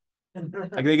awesome.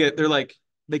 Like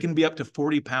they can be up to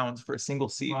 40 pounds for a single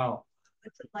seed. Wow.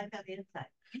 What's it like on the inside?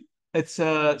 It's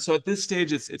so at this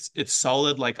stage it's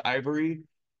solid like ivory,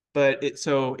 but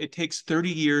it takes 30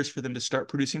 years for them to start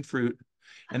producing fruit,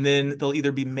 and then they'll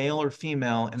either be male or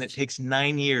female, and it takes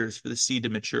 9 years for the seed to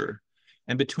mature.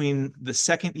 And between the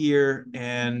second year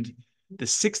and the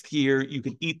sixth year, you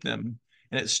can eat them,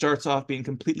 and it starts off being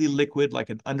completely liquid like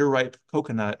an underripe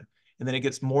coconut, and then it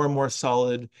gets more and more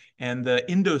solid, and the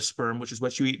endosperm, which is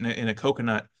what you eat in a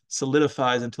coconut,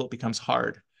 solidifies until it becomes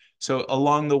hard. So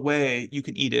along the way, you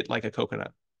can eat it like a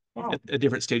coconut at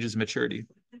different stages of maturity.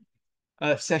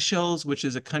 Seychelles, which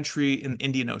is a country in the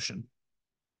Indian Ocean.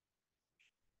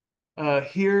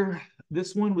 Here,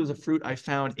 this one was a fruit I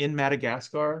found in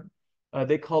Madagascar.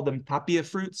 They call them tapia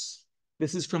fruits.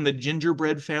 This is from the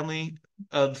gingerbread family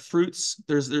of fruits.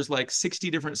 There's like 60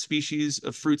 different species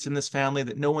of fruits in this family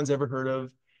that no one's ever heard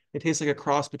of. It tastes like a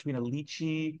cross between a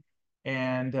lychee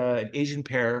and an Asian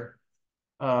pear.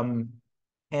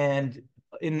 And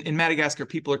in Madagascar,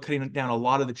 people are cutting down a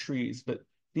lot of the trees, but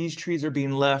these trees are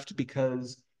being left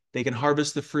because they can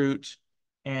harvest the fruit,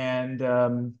 and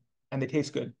they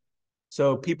taste good.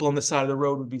 So people on the side of the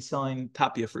road would be selling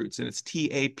tapia fruits, and it's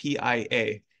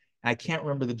Tapia. I can't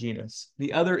remember the genus.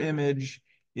 The other image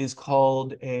is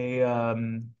called a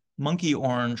monkey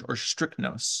orange or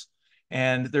strychnos,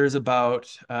 and there's about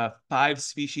 5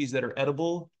 species that are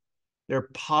edible. They're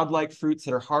pod-like fruits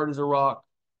that are hard as a rock,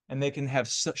 and they can have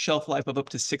shelf life of up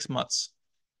to 6 months.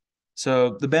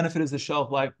 So the benefit is the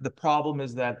shelf life. The problem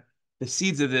is that the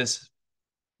seeds of this,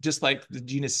 just like the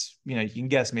genus, you know, you can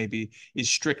guess maybe, is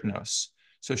strychnos.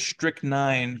 So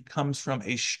strychnine comes from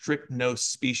a strychnos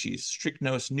species,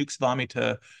 Strychnos nux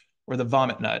vomita, or the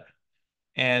vomit nut.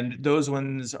 And those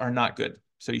ones are not good.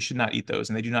 So you should not eat those.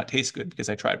 And they do not taste good because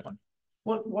I tried one.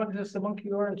 What does the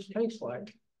monkey orange taste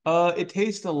like? It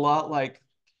tastes a lot like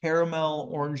caramel,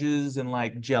 oranges, and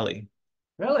like jelly.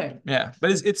 Really? Yeah,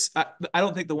 but I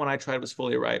don't think the one I tried was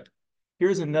fully ripe.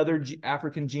 Here's another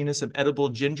African genus of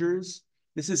edible gingers.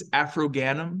 This is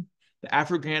Afroganum. The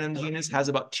Afroganum genus has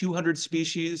about 200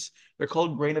 species. They're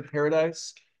called grain of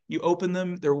paradise. You open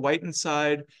them, they're white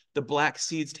inside. The black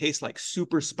seeds taste like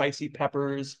super spicy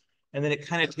peppers, and then it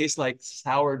kind of tastes like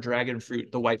sour dragon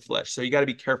fruit, the white flesh. So you got to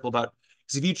be careful about,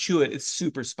 because if you chew it, it's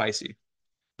super spicy.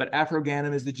 But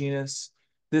Afroganum is the genus.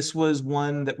 This was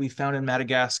one that we found in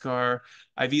Madagascar.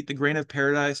 I've eaten the grain of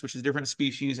paradise, which is a different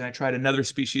species, and I tried another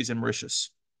species in Mauritius.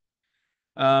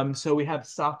 So we have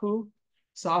safu.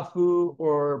 Safu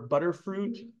or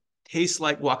butterfruit tastes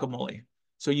like guacamole.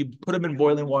 So you put them in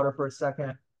boiling water for a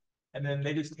second, and then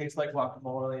they just taste like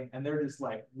guacamole, and they're just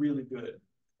like really good.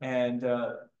 And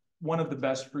one of the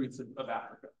best fruits of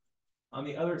Africa. On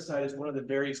the other side is one of the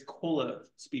various cola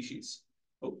species.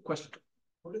 Oh, question.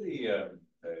 What are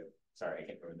sorry, I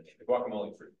can't remember the name, the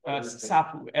guacamole fruit.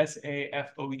 Safu,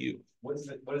 Safou. What is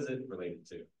it related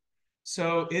to?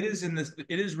 So it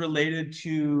is related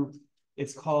to,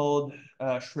 it's called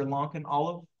Sri Lankan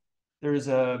olive. There's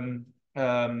what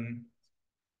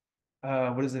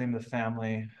is the name of the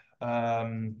family?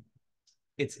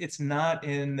 It's not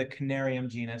in the Canarium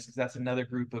genus, because that's another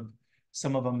group of,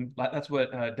 some of them, that's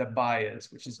what Dabai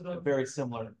is, which is a very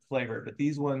similar flavor. But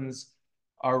these ones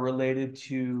are related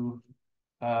to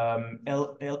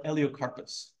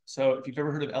Eliocarpus. So if you've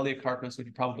ever heard of Eliocarpus, which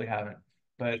you probably haven't,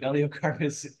 but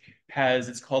Eliocarpus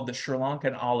it's called the Sri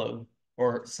Lankan olive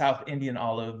or South Indian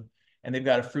olive, and they've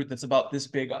got a fruit that's about this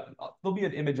big. There'll be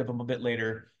an image of them a bit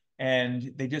later,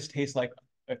 and they just taste like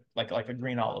a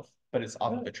green olive, but it's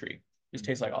off of a tree. It just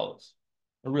tastes like olives.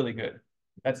 They're really good.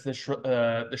 That's the Sri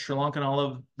Lankan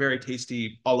olive, very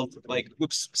tasty olive, like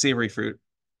savory fruit.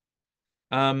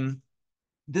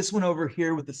 This one over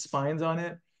here with the spines on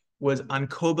it was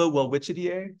Ancoba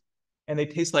welwitchidae, and they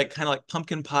taste like kind of like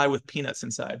pumpkin pie with peanuts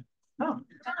inside. Oh,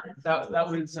 that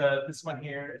was this one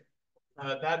here.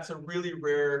 That's a really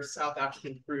rare South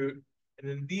African fruit. And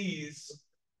then these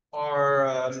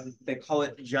are, they call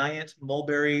it giant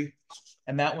mulberry.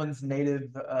 And that one's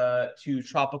native to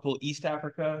tropical East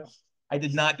Africa. I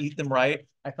did not eat them right.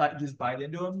 I thought you just bite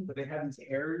into them, but they have these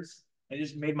hairs. It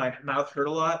just made my mouth hurt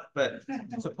a lot. But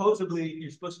supposedly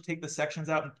you're supposed to take the sections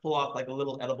out and pull off like a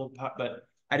little edible pot, but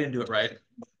I didn't do it right.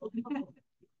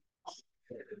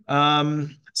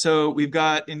 So we've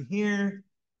got in here,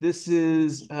 this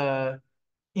is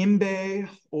Imbe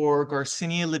or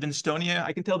Garcinia livingstonia.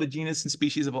 I can tell the genus and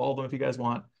species of all of them if you guys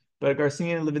want, but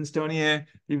Garcinia livingstonia,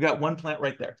 you've got one plant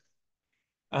right there.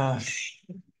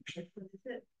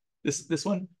 This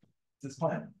one, this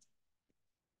plant.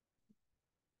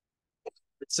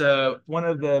 It's one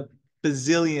of the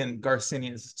bazillion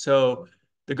Garcinias. So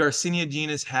the Garcinia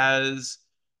genus has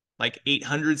like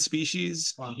 800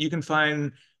 species. Wow. You can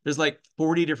find, there's like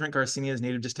 40 different Garcinias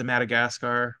native just to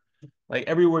Madagascar. Like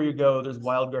everywhere you go, there's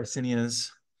wild Garcinias.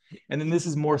 And then this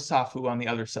is more Safu on the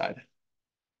other side.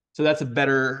 So that's a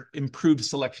better, improved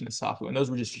selection of Safu. And those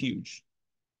were just huge.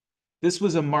 This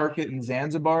was a market in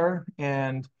Zanzibar.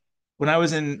 And when I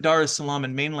was in Dar es Salaam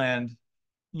in mainland,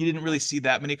 you didn't really see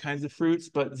that many kinds of fruits,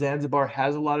 but Zanzibar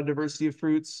has a lot of diversity of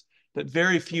fruits, but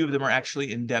very few of them are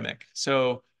actually endemic.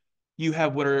 So you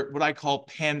have what I call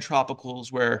pan-tropicals,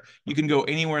 where you can go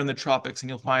anywhere in the tropics and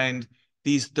you'll find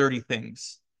these 30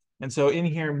 things. And so in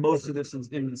here, most of this is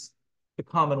the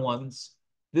common ones.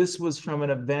 This was from an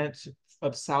event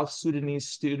of South Sudanese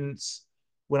students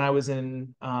when I was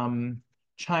in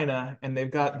China, and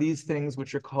they've got these things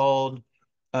which are called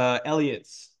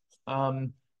Elliots.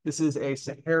 This is a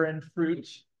Saharan fruit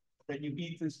that you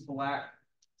eat this black.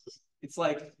 It's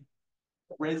like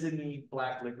resiny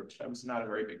black licorice. I was not a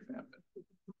very big fan of it.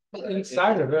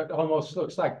 Inside of it almost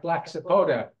looks like black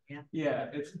sapota. Yeah,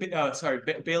 it's Balites.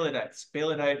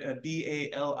 Balite,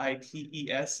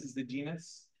 B-A-L-I-T-E-S is the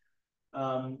genus.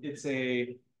 It's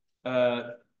a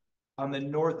on the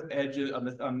north edge of,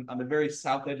 on the very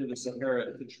south edge of the Sahara.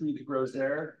 It's a tree that grows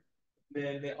there.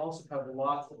 Then they also have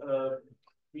lots of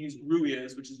these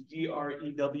gruias, which is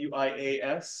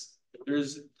G-R-E-W-I-A-S.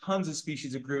 There's tons of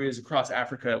species of gruias across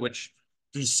Africa, which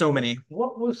there's so many.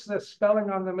 What was the spelling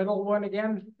on the middle one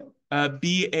again?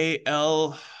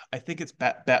 B-A-L, I think it's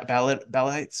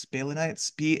Balanites,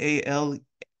 B-A-L-A-I-N-T-E-S,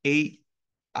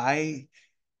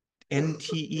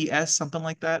 something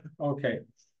like that. Okay.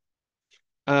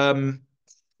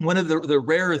 One of the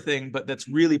rarer thing, but that's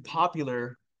really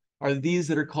popular, are these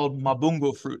that are called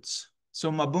mabungo fruits.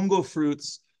 So mabungo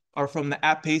fruits are from the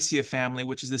Apiaceae family,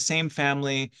 which is the same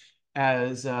family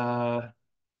as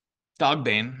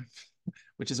dogbane,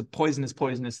 which is a poisonous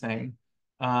thing.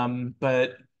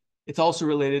 But it's also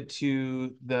related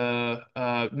to the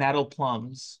nattle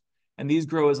plums. And these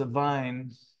grow as a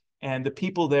vine. And the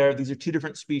people there, these are two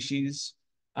different species.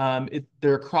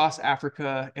 They're across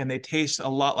Africa, and they taste a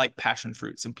lot like passion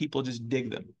fruits, and people just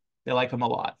dig them. They like them a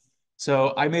lot.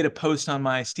 So I made a post on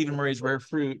my Stephen Murray's Rare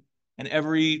Fruit, and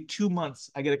every 2 months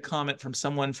I get a comment from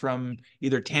someone from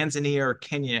either Tanzania or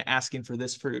Kenya asking for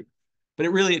this fruit. But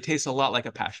it tastes a lot like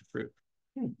a passion fruit.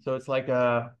 So it's like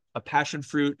a passion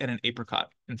fruit and an apricot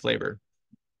in flavor.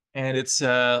 And it's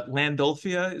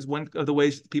Landolphia is one of the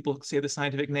ways people say the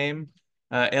scientific name.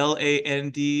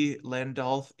 L-A-N-D,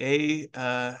 Landolph, A-L-P-H-I-A,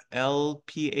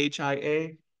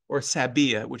 or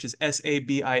Sabia, which is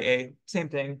S-A-B-I-A, same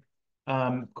thing.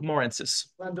 Comorensis.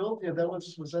 Landolphia,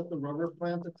 was that the rubber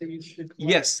plant that they used to collect?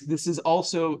 Yes, this is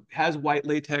also has white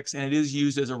latex, and it is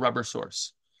used as a rubber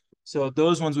source. So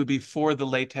those ones would be for the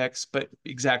latex, but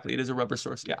exactly, it is a rubber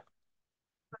source, yeah.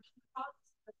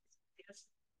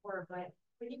 But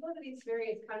when you go to these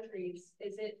various countries,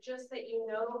 is it just that you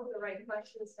know the right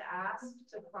questions to ask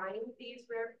to find these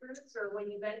rare fruits, or when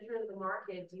you venture in the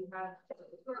market, do you have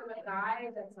sort of a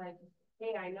guide that's like,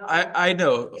 hey, I know. I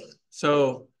know.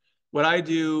 So what I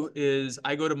do is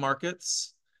I go to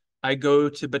markets, I go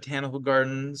to botanical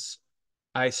gardens,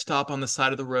 I stop on the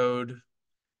side of the road,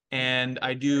 and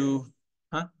I do,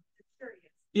 huh?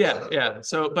 Yeah.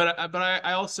 So, but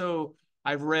I also,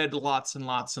 I've read lots and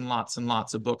lots and lots and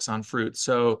lots of books on fruit,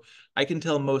 so I can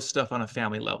tell most stuff on a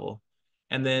family level.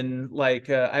 And then like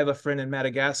I have a friend in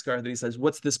Madagascar that he says,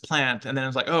 "What's this plant?" And then I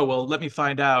was like, "Oh, well, let me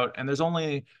find out." And there's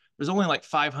only like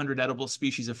 500 edible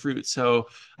species of fruit. So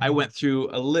I went through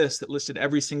a list that listed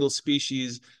every single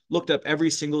species, looked up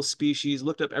every single species,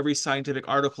 looked up every scientific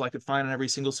article I could find on every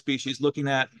single species, looking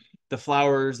at the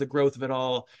flowers, the growth of it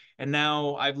all. And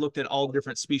now I've looked at all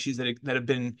different species that have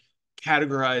been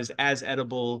categorized as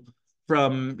edible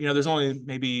from, there's only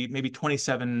maybe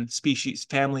 27 species,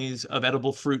 families of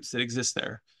edible fruits that exist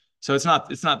there. So it's not,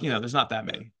 there's not that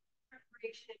many.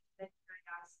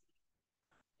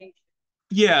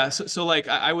 Yeah, so like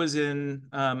I was in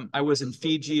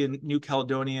Fiji and New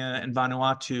Caledonia and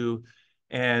Vanuatu,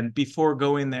 and before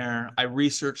going there, I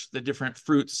researched the different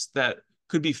fruits that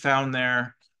could be found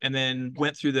there, and then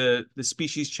went through the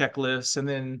species checklists, and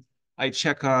then I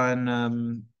check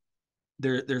on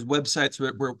there's websites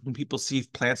where when people see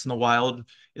plants in the wild,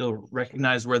 it'll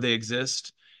recognize where they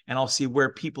exist, and I'll see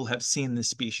where people have seen the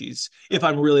species if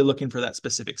I'm really looking for that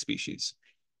specific species.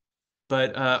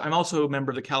 But I'm also a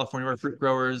member of the California Rare Fruit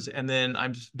Growers, and then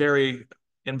I'm just very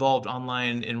involved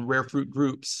online in rare fruit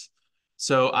groups.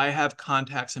 So I have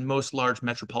contacts in most large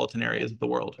metropolitan areas of the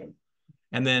world.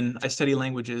 And then I study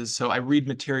languages, so I read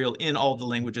material in all the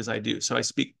languages I do. So I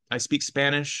speak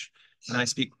Spanish, and I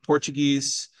speak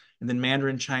Portuguese, and then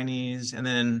Mandarin Chinese, and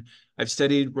then I've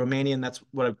studied Romanian. That's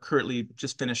what I've currently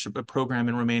just finished a program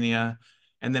in Romania.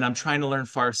 And then I'm trying to learn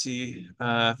Farsi,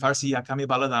 Farsi Yakami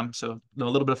Baladam, so know a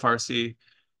little bit of Farsi.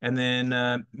 And then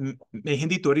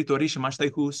Hindi Tori Tori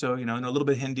Shamashtai, so know a little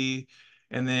bit of Hindi.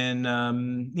 And then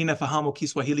Nina Fahamo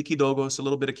Kiswahili Kidogo, so a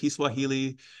little bit of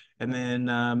Kiswahili. And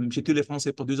then j'ai tous les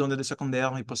français pour 2 ans de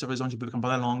secondaire, et pour cette raison, je peux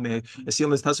comprendre la langue, mais ici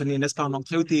aux États-Unis, n'est-ce pas une langue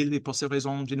très utile, et pour cette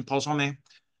raison, je ne parle jamais.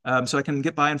 So I can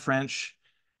get by in French.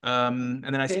 And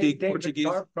then I speak David Portuguese.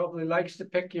 Karp probably likes to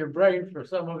pick your brain for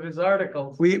some of his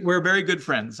articles. We're very good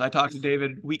friends. I talk to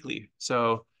David weekly.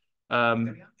 So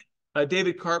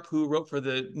David Karp, who wrote for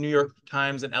the New York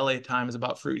Times and LA Times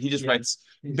about fruit, he just writes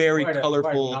very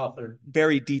colorful,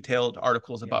 very detailed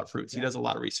articles about fruits. He does a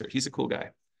lot of research. He's a cool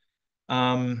guy.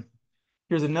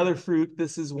 Here's another fruit.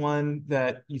 This is one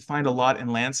that you find a lot in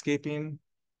landscaping.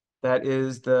 That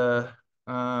is the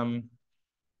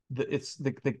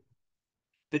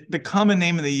common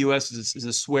name in the US is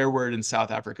a swear word in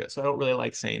South Africa. So I don't really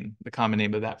like saying the common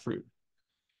name of that fruit.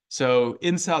 So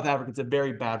in South Africa, it's a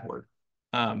very bad word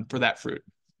for that fruit.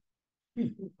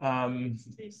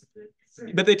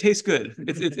 But they taste good.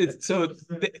 It's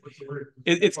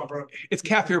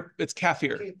kaffir. It's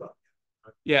kaffir.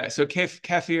 Yeah. So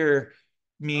kaffir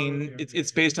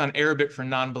it's based on Arabic for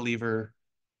non-believer.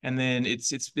 And then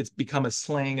it's become a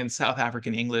slang in South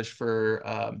African English for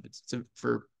it's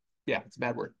a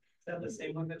bad word. Is that the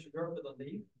same one that you grow for the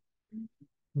leaf?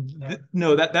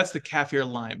 No, that's the kaffir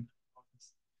lime.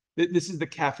 This is the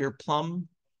kaffir plum.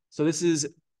 So this is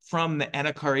from the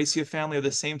Anacaracea family, or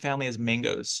the same family as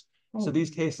mangoes. So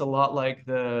these taste a lot like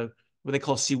what they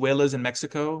call ciruelas in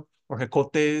Mexico, or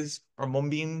jecotes, or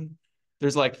mombin.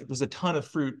 There's a ton of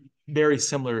fruit very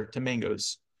similar to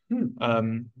mangoes.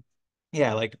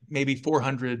 Yeah, like maybe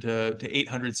 400 to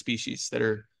 800 species that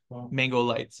are mango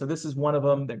light. So this is one of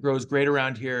them that grows great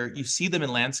around here. You see them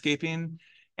in landscaping,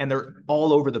 and they're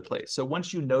all over the place. So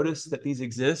once you notice that these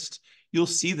exist, you'll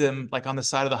see them like on the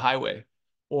side of the highway.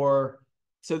 Or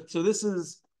so this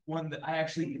is one that I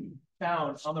actually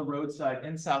found on the roadside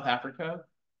in South Africa.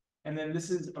 And then this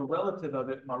is a relative of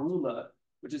it, marula,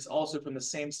 which is also from the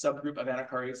same subgroup of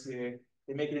Anacaracea.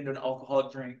 They make it into an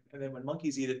alcoholic drink, and then when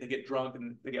monkeys eat it, they get drunk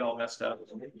and they get all messed up.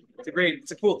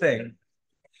 It's a cool thing.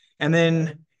 And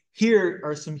then here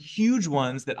are some huge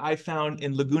ones that I found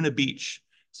in Laguna Beach.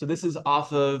 So this is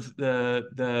off of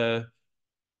the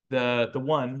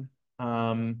one,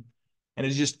 and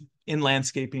it's just in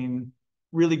landscaping,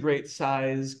 really great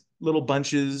size, little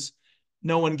bunches,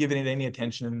 no one giving it any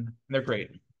attention. They're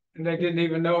great. And they didn't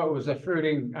even know it was a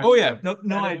fruiting. Oh yeah, no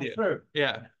idea. Fruit.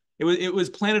 Yeah. It was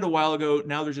planted a while ago.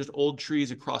 Now there's just old trees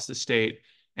across the state,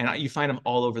 and you find them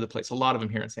all over the place. A lot of them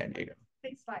here in San Diego.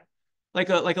 Like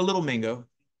a little mango,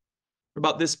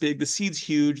 about this big. The seed's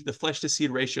huge. The flesh to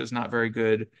seed ratio is not very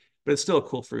good, but it's still a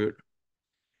cool fruit.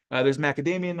 There's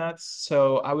macadamia nuts.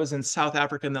 So I was in South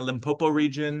Africa in the Limpopo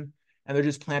region, and they're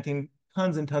just planting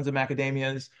tons and tons of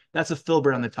macadamias. That's a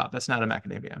filbert on the top. That's not a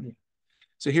macadamia.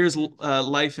 So here's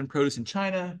life and produce in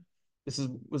China. This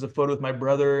was a photo with my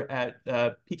brother at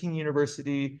Peking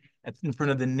University in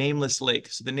front of the Nameless Lake.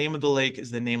 So the name of the lake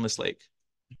is the Nameless Lake.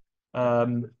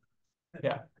 Yeah.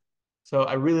 So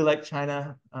I really like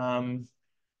China.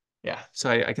 Yeah. So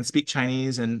I can speak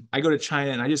Chinese, and I go to China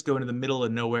and I just go into the middle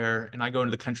of nowhere, and I go into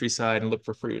the countryside and look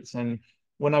for fruits. And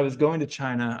when I was going to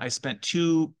China, I spent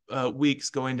 2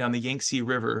 weeks going down the Yangtze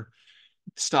River,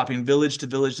 stopping village to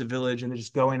village to village, and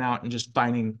just going out and just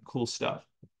finding cool stuff.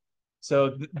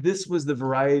 So this was the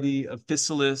variety of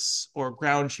physalis or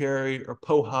ground cherry or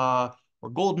poha or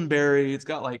goldenberry. It's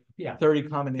got like 30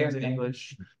 common names in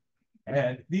English.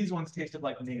 And these ones tasted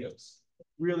like natives.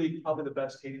 Really, probably the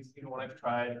best tasting one I've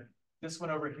tried. This one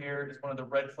over here is one of the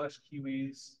red flesh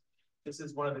kiwis. This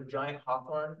is one of the giant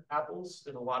hawthorn apples.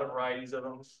 There's a lot of varieties of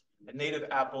them. A native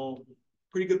apple,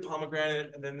 pretty good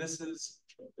pomegranate. And then this is,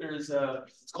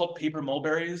 it's called paper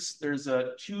mulberries. There's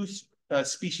two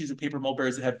species of paper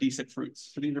mulberries that have decent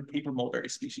fruits. So these are paper mulberry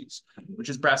species, which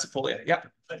is brassifolia. Yeah.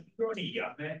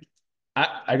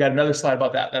 I got another slide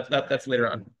about that. That's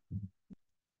later on.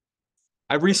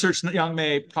 I've researched Yang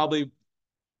Mei probably,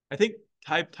 I think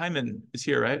Timon is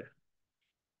here, right?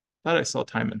 Thought I saw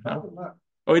Timon. Huh?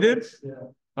 Oh, he did? Yeah.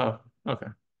 Oh, okay.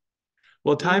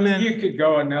 Well, Timon. You could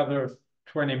go another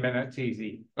 20 minutes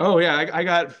easy. Oh yeah,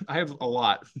 I have a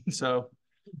lot. So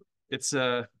it's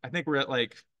I think we're at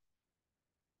like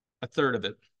a third of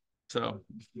it. So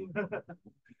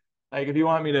like if you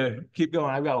want me to keep going,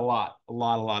 I've got a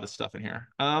lot of stuff in here.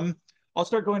 I'll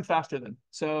start going faster then.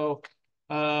 So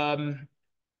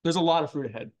there's a lot of fruit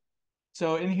ahead.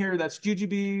 So in here, that's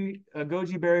jujube,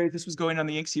 goji berries. This was going on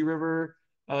the Yangtze River.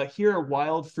 Here are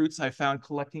wild fruits I found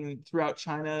collecting throughout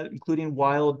China, including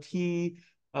wild tea,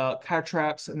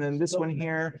 catraps. And then this one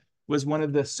here was one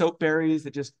of the soap berries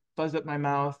that just buzzed up my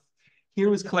mouth. Here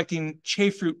was collecting che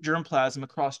fruit germplasm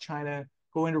across China,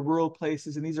 going to rural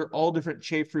places. And these are all different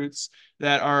che fruits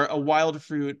that are a wild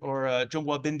fruit or a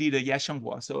zhonghua bindi de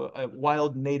yashengua, so a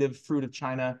wild native fruit of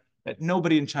China that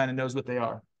nobody in China knows what they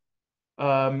are.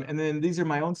 And then these are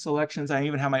my own selections. I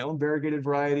even have my own variegated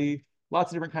variety,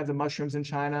 lots of different kinds of mushrooms in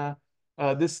China.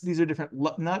 These are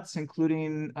different nuts,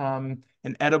 including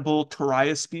an edible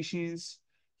Toraya species.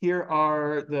 Here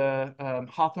are the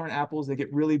hawthorn apples. They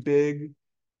get really big.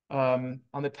 On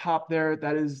the top there,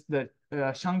 that is the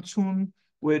shangcun,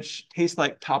 which tastes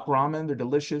like top ramen. They're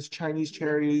delicious. Chinese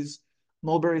cherries,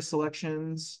 mulberry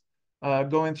selections.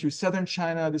 Going through southern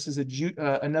China, this is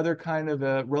another kind of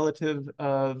a relative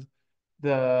of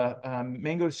the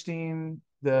mangosteen,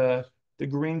 the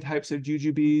green types of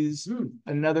jujubes,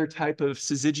 another type of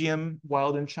syzygium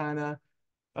wild in China.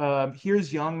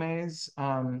 Here's Yangmei's.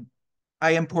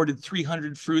 I imported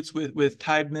 300 fruits with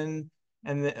Tideman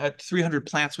and 300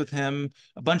 plants with him.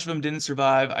 A bunch of them didn't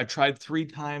survive. I tried 3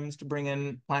 times to bring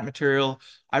in plant material.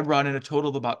 I brought in a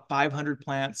total of about 500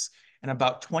 plants and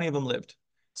about 20 of them lived.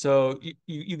 So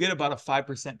you get about a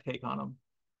 5% take on them.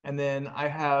 And then I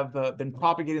have been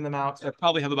propagating them out. So I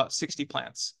probably have about 60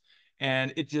 plants.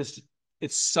 And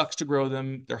it sucks to grow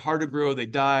them. They're hard to grow. They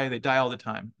die all the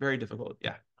time. Very difficult.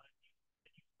 Yeah.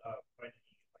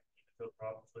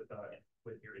 Problems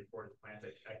with your imported plants.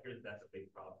 I hear that's a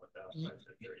big problem with plants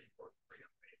that you're importing.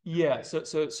 Yeah,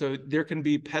 so there can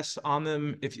be pests on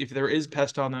them. If there is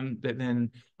pest on them,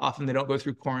 then often they don't go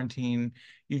through quarantine.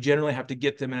 You generally have to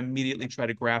get them and immediately try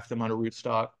to graft them on a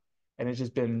rootstock. And it's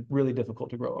just been really difficult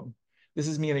to grow them. This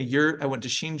is me in a yurt. I went to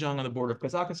Xinjiang on the border of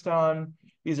Kazakhstan.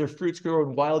 These are fruits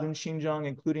grown wild in Xinjiang,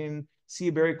 including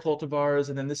sea berry cultivars.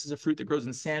 And then this is a fruit that grows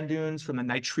in sand dunes from the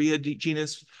Nitria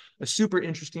genus, a super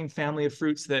interesting family of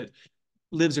fruits that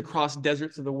lives across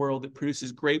deserts of the world, that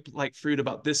produces grape-like fruit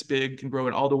about this big, can grow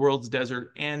in all the world's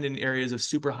desert and in areas of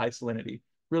super high salinity.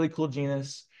 Really cool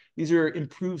genus. These are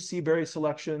improved sea berry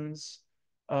selections.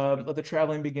 Let the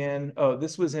traveling begin. Oh,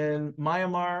 this was in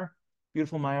Myanmar,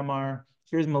 beautiful Myanmar.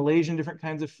 Here's Malaysian different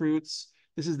kinds of fruits.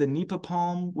 This is the Nipa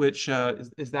palm, which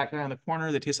is that guy on the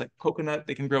corner. They taste like coconut.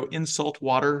 They can grow in salt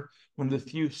water. One of the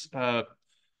few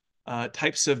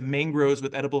types of mangroves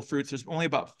with edible fruits. There's only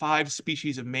about 5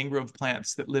 species of mangrove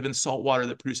plants that live in salt water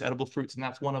that produce edible fruits, and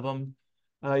that's one of them.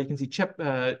 You can see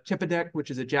Chepadek, which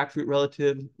is a jackfruit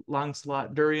relative,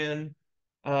 Langslot durian.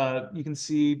 You can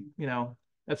see,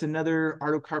 that's another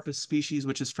Artocarpus species,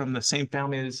 which is from the same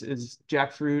family as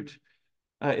jackfruit.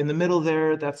 In the middle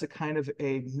there, that's a kind of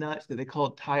a nut that they call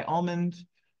Thai almond.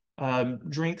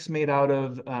 Drinks made out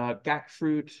of gak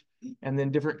fruit, and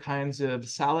then different kinds of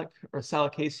salic or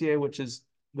salicaceae, which is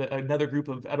another group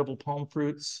of edible palm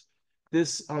fruits.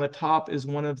 This on the top is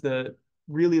one of the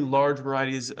really large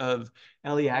varieties of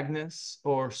Eleagnis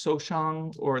or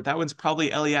Soshang, or that one's probably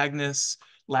Eleagnis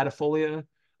latifolia.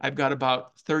 I've got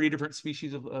about 30 different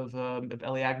species of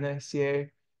Eleagnisae.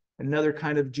 Another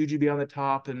kind of jujube on the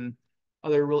top, and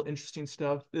other real interesting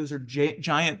stuff. Those are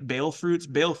giant bale fruits.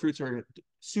 Bale fruits are a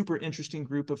super interesting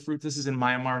group of fruits. This is in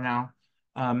Myanmar now.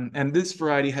 And this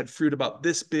variety had fruit about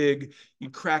this big. You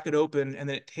crack it open and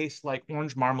then it tastes like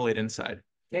orange marmalade inside.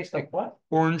 Tastes like what?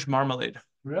 Orange marmalade.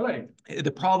 Really? The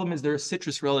problem is they're a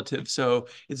citrus relative, so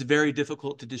it's very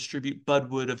difficult to distribute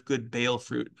budwood of good bale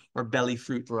fruit or belly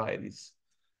fruit varieties.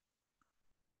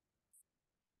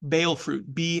 Bale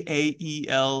fruit,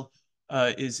 B-A-E-L,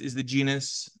 is the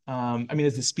genus.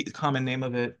 Is the common name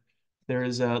of it.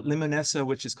 There's limonessa,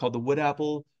 which is called the wood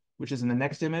apple, which is in the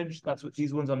next image. That's what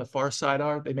these ones on the far side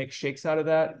are. They make shakes out of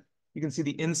that. You can see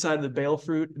the inside of the bale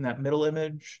fruit in that middle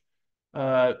image.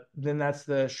 Then that's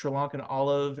the Sri Lankan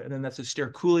olive, and then that's a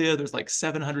sterculia. There's like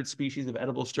 700 species of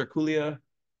edible sterculia,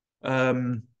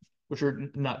 which are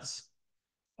nuts.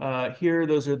 Here,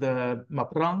 those are the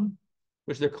maprang,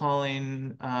 which they're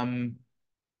calling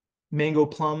mango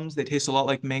plums. They taste a lot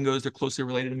like mangoes. They're closely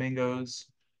related to mangoes.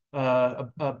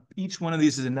 Each one of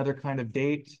these is another kind of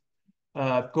date.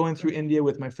 Going through India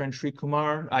with my friend Sri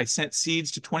Kumar, I sent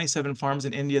seeds to 27 farms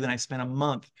in India. Then I spent a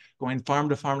month going farm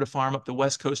to farm to farm up the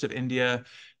west coast of India,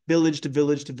 village to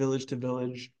village to village to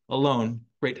village, alone.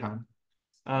 Great time.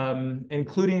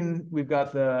 Including, we've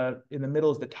got in the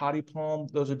middle is the toddy palm.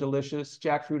 Those are delicious.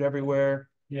 Jackfruit everywhere.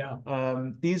 Yeah.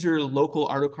 These are local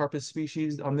Artocarpus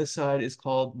species. On this side is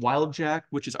called wild jack,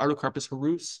 which is Artocarpus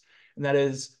harus, and that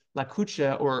is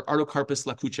lacucha or Artocarpus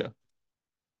lacucha.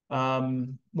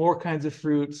 More kinds of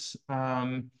fruits.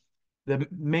 The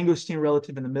mangosteen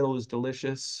relative in the middle is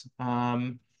delicious.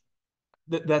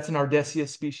 That's an Ardessia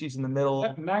species in the middle.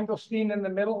 That mangosteen in the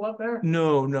middle up there?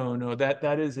 No.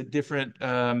 That is a different.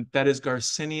 That is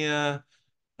Garcinia.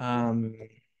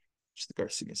 What's the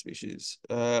Garcinia species?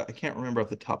 I can't remember off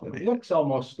the top of my It head. looks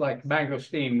almost like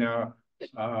mangosteen,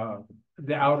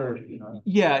 the outer.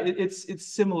 Yeah,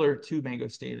 it's similar to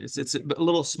mangosteen. It's a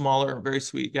little smaller, very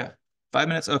sweet. Yeah, 5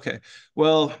 minutes. Okay.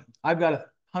 Well, I've got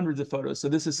hundreds of photos. So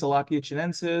this is Salakia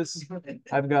chinensis.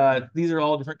 These are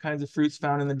all different kinds of fruits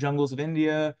found in the jungles of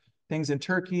India. Things in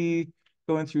Turkey.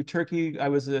 Going through Turkey, I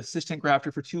was an assistant grafter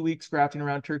for 2 weeks, grafting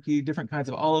around Turkey. Different kinds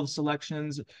of olive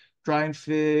selections, drying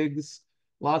figs,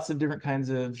 lots of different kinds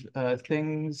of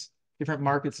things. Different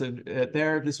markets of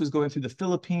there. This was going through the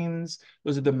Philippines.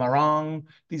 Those are the marang.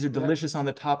 These are delicious on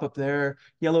the top up there.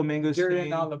 Yellow mangosteen.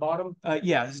 Durian on the bottom?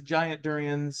 Yeah, it's giant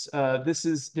durians. This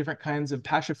is different kinds of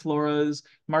passifloras,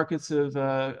 markets of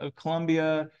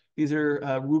Colombia. These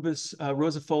are rubus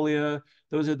rosifolia.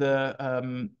 Those are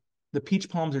the peach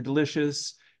palms are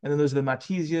delicious. And then those are the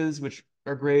matesias, which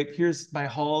are great. Here's my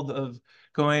haul of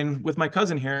going with my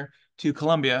cousin here to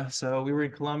Colombia. So we were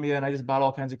in Colombia and I just bought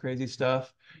all kinds of crazy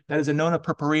stuff. That is a Nona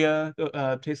purpurea,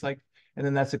 tastes like, and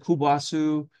then that's a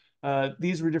cubasu.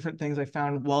 These were different things I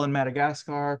found while in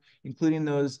Madagascar, including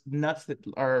those nuts that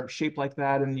are shaped like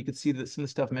that. And you could see that some of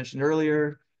the stuff mentioned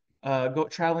earlier.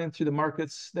 Traveling through the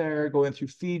markets there, going through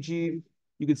Fiji.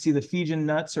 You could see the Fijian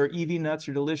nuts or Eevee nuts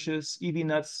are delicious. Eevee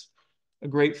nuts, a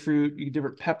great fruit. You get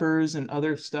different peppers and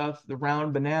other stuff. The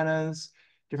round bananas,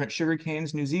 different sugar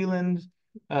canes, New Zealand.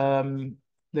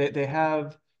 They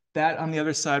have that. On the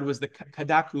other side was the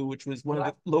kadaku, which was one of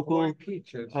the local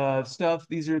stuff.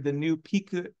 These are the new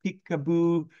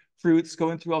peekaboo fruits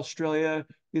going through Australia.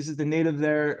 This is the native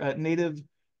there, native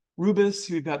rubus.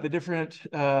 We've got the different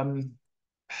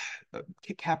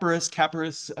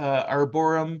Capparis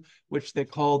arboreum, which they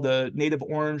call the native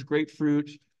orange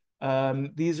grapefruit.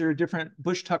 These are different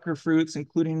bush tucker fruits,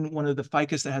 including one of the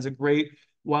ficus that has a great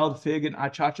wild fig in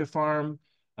Achacha farm.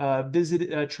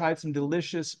 Tried some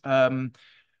delicious pandam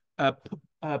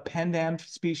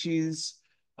species,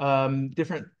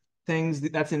 different things.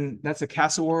 That's a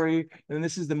cassowary, and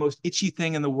this is the most itchy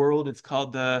thing in the world. It's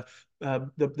called the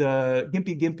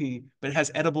gimpy gimpy, but it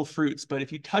has edible fruits. But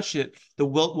if you touch it, the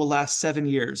wilt will last 7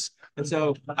 years. And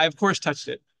so I of course touched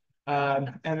it.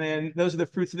 And then those are the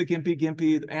fruits of the gimpy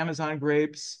gimpy, the Amazon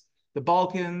grapes, the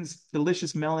Balkans,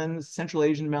 delicious melons, Central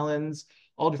Asian melons,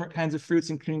 all different kinds of fruits,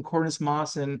 including cornus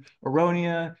moss and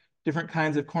aronia, different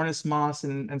kinds of cornus moss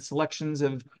and selections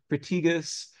of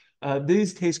Pretigus.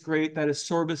 These taste great. That is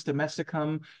Sorbus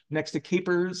domesticum next to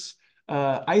capers.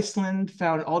 Iceland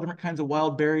found all different kinds of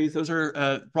wild berries. Those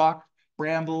are rock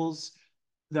brambles.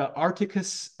 The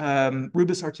Articus,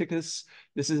 Rubus articus.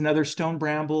 This is another stone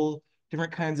bramble.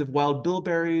 Different kinds of wild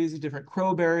bilberries, different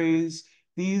crowberries.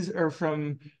 These are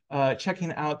from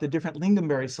checking out the different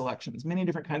lingonberry selections, many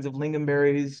different kinds of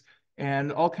lingonberries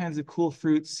and all kinds of cool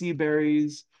fruits, sea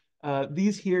berries.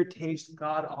 These here taste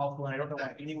god awful, and I don't know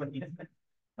why anyone eats them.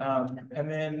 And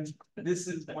then this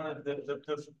is one of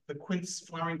the quince,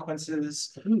 flowering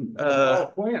quinces.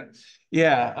 Quince.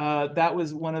 Yeah, that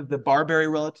was one of the barberry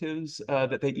relatives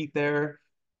that they eat there.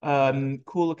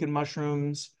 Cool looking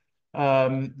mushrooms.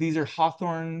 These are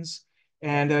hawthorns,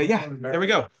 and yeah, there we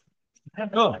go.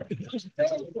 Oh,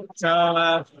 so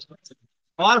a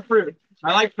lot of fruit.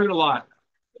 I like fruit a lot.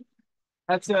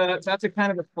 That's a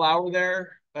kind of a flower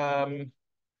there.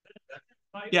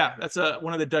 Yeah, that's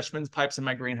one of the Dutchman's pipes in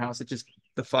my greenhouse. It just,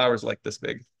 the flower's like this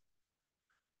big.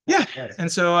 Yeah, and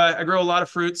so I grow a lot of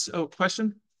fruits. Oh,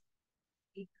 question?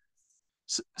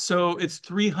 So it's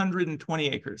 320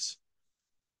 acres.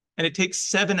 And it takes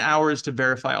 7 hours to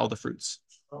verify all the fruits.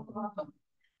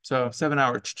 So 7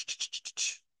 hours.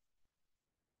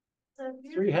 So if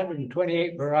you're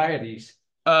 328 varieties.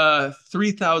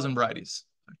 3,000 varieties.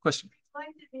 Question.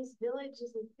 going to these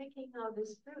villages and picking all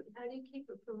this fruit, how do you keep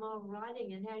it from all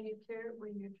rotting, and how do you care it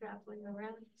when you're traveling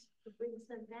around to bring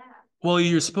some back? Well,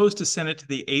 you're supposed to send it to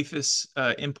the APHIS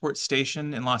import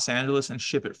station in Los Angeles and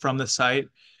ship it from the site.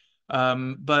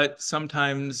 But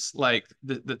sometimes like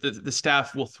the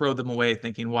staff will throw them away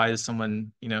thinking, why is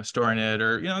someone, storing it,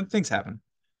 or, things happen,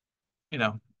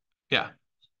 yeah.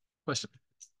 Question.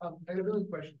 I have another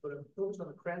question, but I'm focused on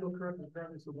the Crandall currant, and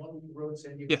apparently it's the one we rode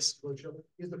San Diego. Yes.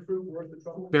 Is the fruit worth the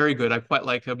trouble? Very good. I quite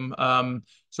like them.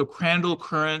 So Crandall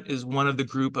currant is one of the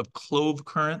group of clove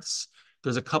currants.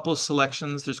 There's a couple of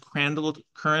selections. There's Crandall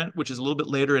currant, which is a little bit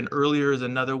later, and earlier is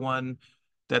another one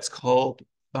that's called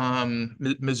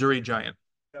Missouri Giant.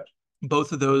 Gotcha.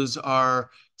 Both of those are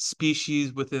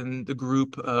species within the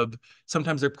group of,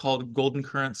 sometimes they're called golden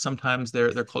currants, sometimes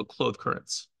they're called clove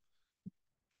currants.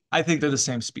 I think they're the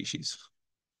same species.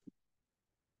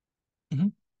 Mm-hmm.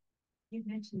 You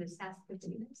mentioned the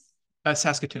Saskatoons.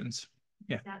 Saskatoons.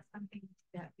 Yeah. Is that something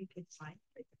that we could find?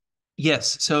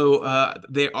 Yes, so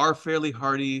they are fairly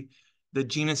hardy. The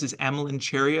genus is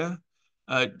Amelincheria.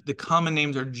 The common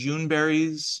names are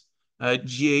Juneberries,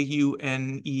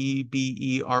 Gauneberry,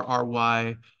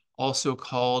 also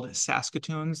called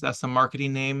Saskatoons. That's the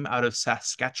marketing name out of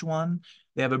Saskatchewan.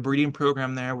 They have a breeding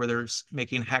program there where they're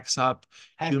making Hacksop,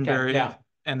 Juneberry, yeah.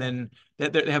 and then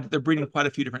they're breeding quite a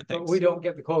few different things. But we don't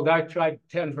get the cold. I tried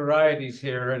 10 varieties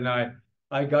here, and I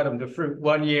got them to fruit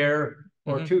 1 year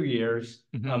or 2 years.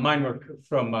 Mine were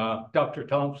from Dr.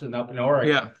 Thompson up in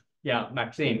Oregon. Yeah,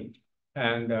 Maxine.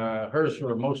 And hers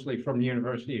were mostly from the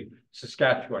University of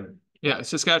Saskatchewan. Yeah,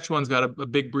 Saskatchewan's got a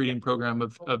big breeding program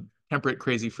of temperate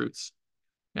crazy fruits.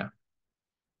 Yeah.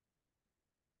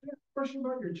 Question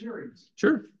about your cherries.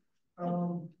 Sure.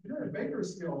 You're in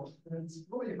Bakersfield and it's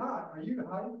really hot. Are you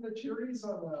hiding the cherries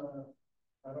on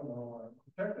a, I don't know,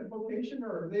 a protected location,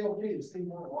 or are they okay to stay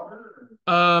more water?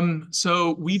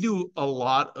 So we do a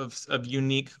lot of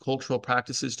unique cultural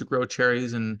practices to grow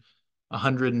cherries in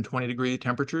 120-degree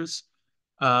temperatures.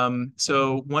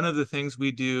 So one of the things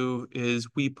we do is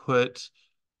we put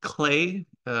clay,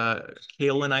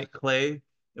 kaolinite clay,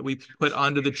 that we put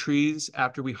onto the trees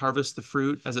after we harvest the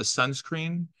fruit as a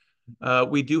sunscreen.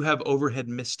 We do have overhead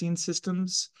misting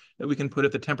systems that we can put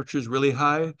if the temperature is really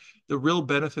high. The real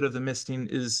benefit of the misting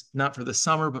is not for the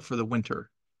summer, but for the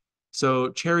winter.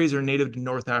 So cherries are native to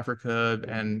North Africa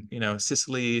and,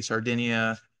 Sicily,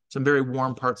 Sardinia, some very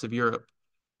warm parts of Europe.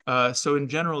 So in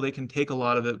general, they can take a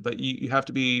lot of it, but you have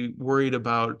to be worried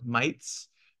about mites,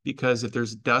 because if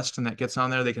there's dust and that gets on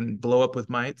there, they can blow up with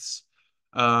mites.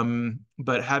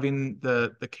 But having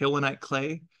the kaolinite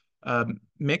clay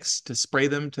mix to spray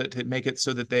them to make it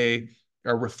so that they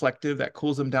are reflective, that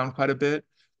cools them down quite a bit.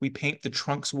 We paint the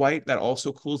trunks white, that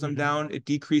also cools them down. It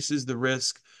decreases the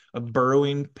risk of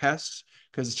burrowing pests,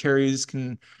 because cherries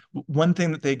can, one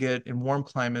thing that they get in warm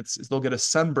climates is they'll get a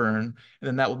sunburn, and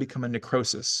then that will become a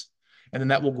necrosis. And then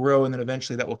that will grow, and then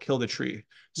eventually that will kill the tree.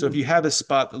 So if you have a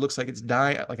spot that looks like it's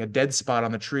dying, like a dead spot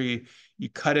on the tree, you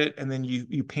cut it, and then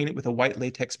you paint it with a white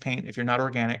latex paint if you're not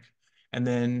organic, and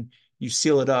then you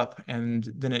seal it up, and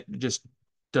then it just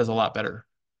does a lot better.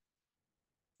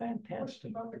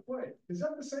 Fantastic. About the clay. Is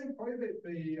that the same clay that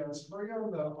they spray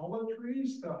on the olive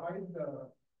trees to hide the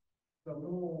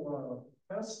little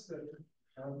pest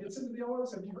that gets into the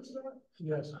olives? Have you heard of that?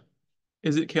 Yes.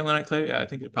 Is it kaolinite clay? Yeah, I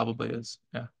think it probably is.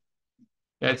 Yeah.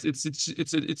 Yeah, and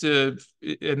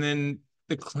then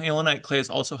the kaolinite clay is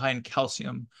also high in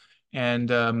calcium,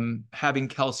 and having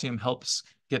calcium helps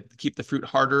keep the fruit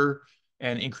harder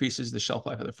and increases the shelf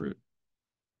life of the fruit.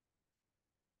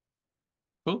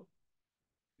 Cool.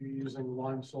 Are you using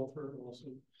lime sulfur also?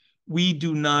 We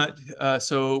do not.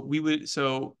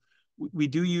 We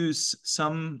do use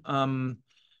some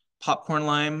popcorn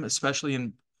lime, especially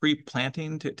in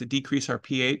pre-planting to decrease our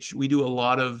pH. We do a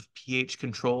lot of pH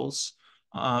controls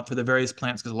for the various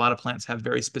plants, because a lot of plants have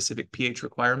very specific pH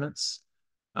requirements.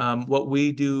 What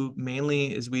we do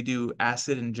mainly is we do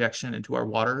acid injection into our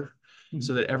water,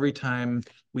 so that every time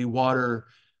we water,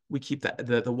 we keep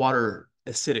the water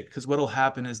acidic, because what will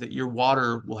happen is that your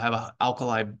water will have an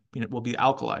alkali, will be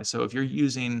alkali. So if you're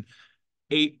using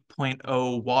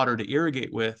 8.0 water to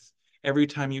irrigate with, every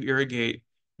time you irrigate,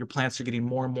 your plants are getting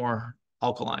more and more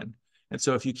alkaline. And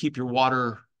so if you keep your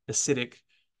water acidic,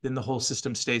 then the whole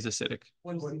system stays acidic.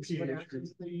 What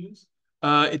pH they use?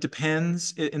 It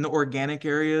depends. In the organic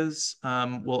areas,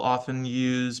 we'll often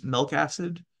use milk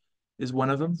acid is one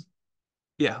of them.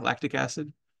 Yeah, lactic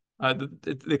acid.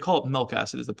 They call it milk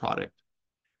acid is the product.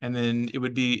 And then it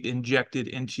would be injected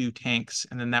into tanks.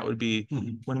 And then that would be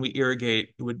when we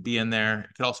irrigate, it would be in there.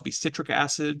 It could also be citric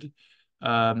acid.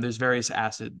 There's various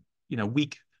acid,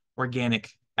 weak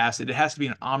organic acid. It has to be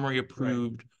an OMRI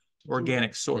approved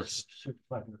organic source. So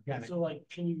like,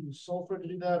 can you use sulfur to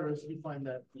do that, or is you find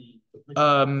that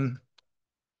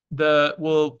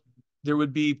there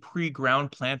would be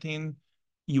pre-ground planting.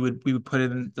 We would put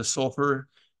in the sulfur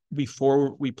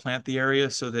before we plant the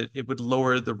area so that it would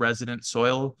lower the resident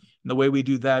soil. And the way we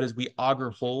do that is we auger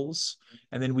holes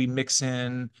and then we mix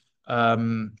in,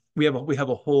 we have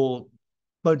a whole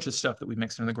bunch of stuff that we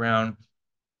mix in the ground,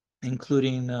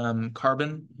 including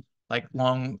carbon, like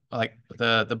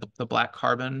the black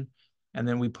carbon. And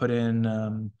then we put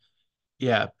in,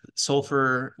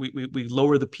 sulfur. We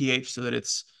lower the pH so that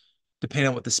it's, depending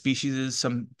on what the species is,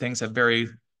 some things have very,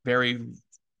 very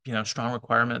strong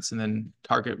requirements, and then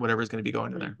target whatever is going to be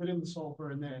going in there. Put in the sulfur,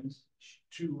 and then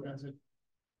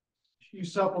you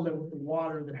supplement with the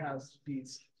water that has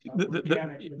these.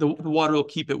 The water will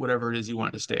keep it whatever it is you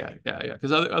want it to stay at. Yeah.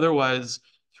 Because otherwise,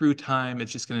 through time,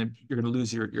 it's just you're gonna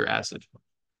lose your acid.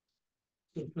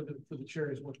 So for the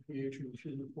cherries, what pH are you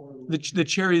shooting for? The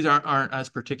cherries aren't as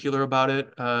particular about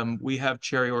it. We have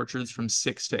cherry orchards from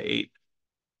 6 to 8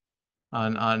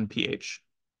 on pH.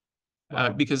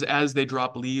 Because as they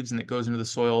drop leaves and it goes into the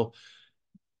soil,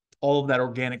 all of that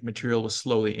organic material will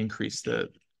slowly decrease the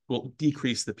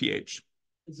pH.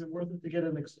 Is it worth it to get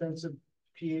an expensive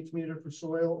pH meter for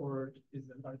soil, or is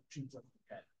it not cheap?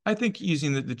 Okay? I think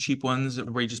using the cheap ones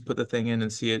where you just put the thing in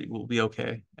and see it will be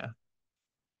okay. Yeah.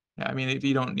 I mean, if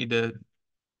you don't need to,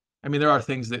 I mean, there are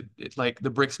things that like the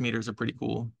bricks meters are pretty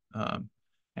cool.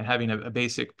 And having a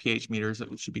basic pH meters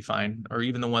that should be fine, or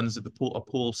even the ones at a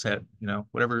pool set,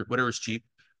 whatever's cheap.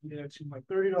 Yeah, it's like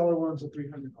 $30 ones or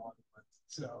 $300 ones.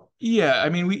 So yeah, I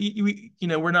mean,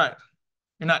 we're not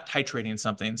titrating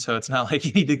something, so it's not like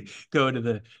you need to go to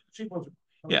the cheap ones.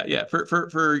 Yeah.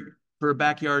 For a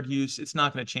backyard use, it's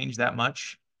not going to change that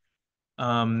much.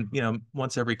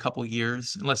 Once every couple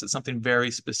years, unless it's something very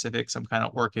specific, some kind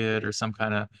of orchid or some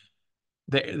kind of.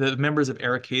 The members of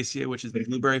Ericaceae, which is the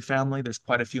blueberry family, there's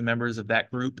quite a few members of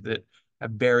that group that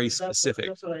have very specific.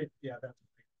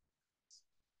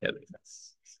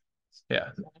 Yeah.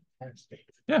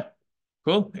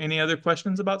 Cool. Any other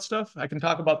questions about stuff? I can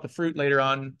talk about the fruit later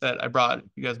on that I brought.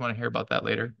 If you guys want to hear about that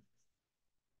later.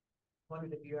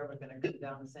 Wondered if you're ever going to come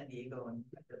down to San Diego and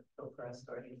Hillcrest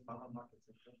or any farm markets.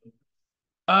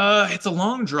 It's a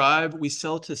long drive. We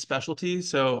sell to specialty,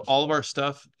 so all of our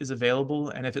stuff is available.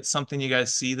 And if it's something you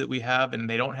guys see that we have and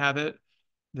they don't have it,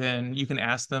 then you can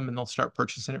ask them and they'll start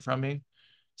purchasing it from me.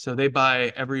 So they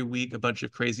buy every week a bunch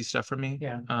of crazy stuff from me.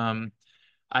 Yeah.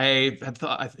 I had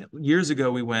thought years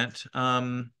ago we went.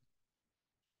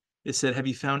 It said, "Have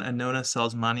you found Annona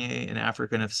salzmaniae in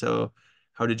Africa? And if so,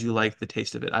 how did you like the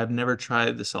taste of it?" I've never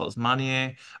tried the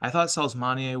salzmaniae. I thought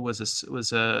salzmaniae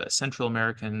was a Central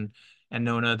American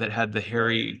Annona that had the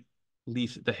hairy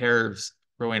leaf, the hairs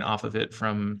growing off of it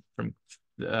from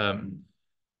Panama.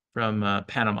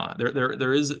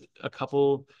 There is a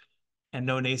couple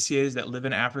Annonaceae that live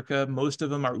in Africa. Most of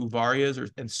them are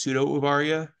uvarias and pseudo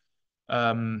uvaria,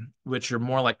 which are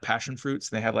more like passion fruits.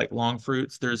 They have like long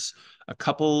fruits. There's a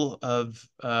couple of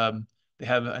they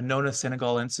have Annona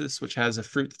senegalensis, which has a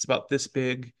fruit that's about this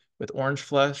big with orange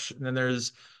flesh. And then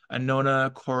there's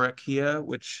Annona coracia,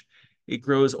 which it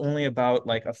grows only about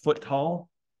like a foot tall,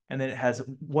 and then it has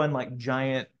one like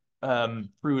giant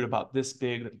fruit about this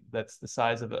big that's the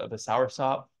size of a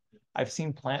soursop. I've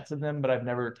seen plants of them, but I've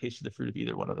never tasted the fruit of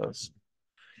either one of those.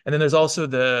 And then there's also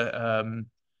the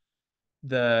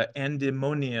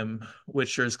Endemonium,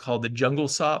 which is called the jungle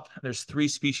sop. There's 3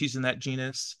 species in that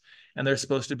genus, and they're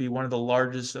supposed to be one of the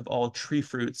largest of all tree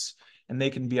fruits, and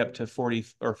they can be up to 40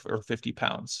 or 50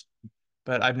 pounds.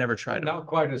 But I've never tried them. Not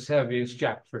quite as heavy as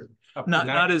jackfruit.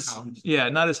 Not as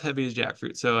heavy as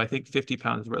jackfruit. So I think 50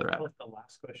 pounds is where they're at. The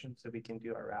last question, so we can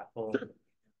do our raffle.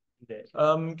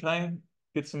 Can I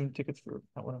get some tickets for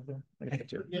that one over there? I got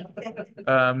two.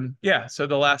 Yeah. So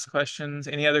the last questions.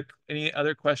 Any other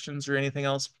questions or anything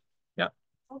else? Yeah.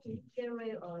 How do you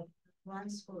generate a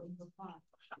ground squirrel in the farm?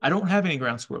 I don't have any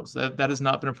ground squirrels. That has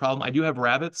not been a problem. I do have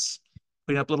rabbits.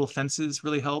 Putting up little fences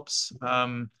really helps.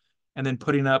 And then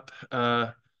putting up,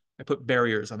 I put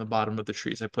barriers on the bottom of the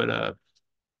trees. I put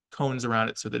cones around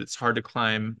it so that it's hard to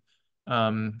climb,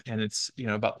 and it's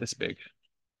about this big,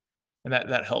 and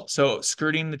that helps. So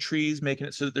skirting the trees, making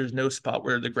it so that there's no spot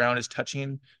where the ground is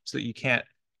touching, so that you can't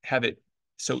have it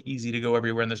so easy to go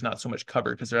everywhere, and there's not so much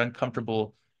cover because they're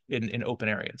uncomfortable in open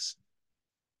areas.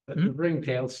 But the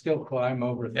ringtails still climb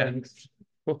over things.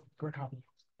 Cool. Great copy.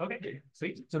 Okay,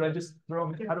 sweet. So do I just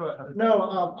throw them? How do I?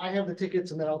 No, I have the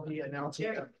tickets and then I'll be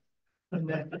announcing them. And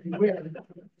then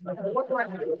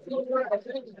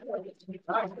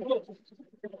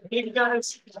Hey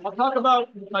guys, I'll talk about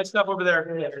my stuff over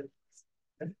there.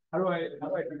 How do I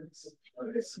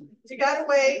do this? You gotta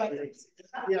wait.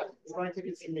 Yeah, my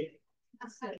tickets to me.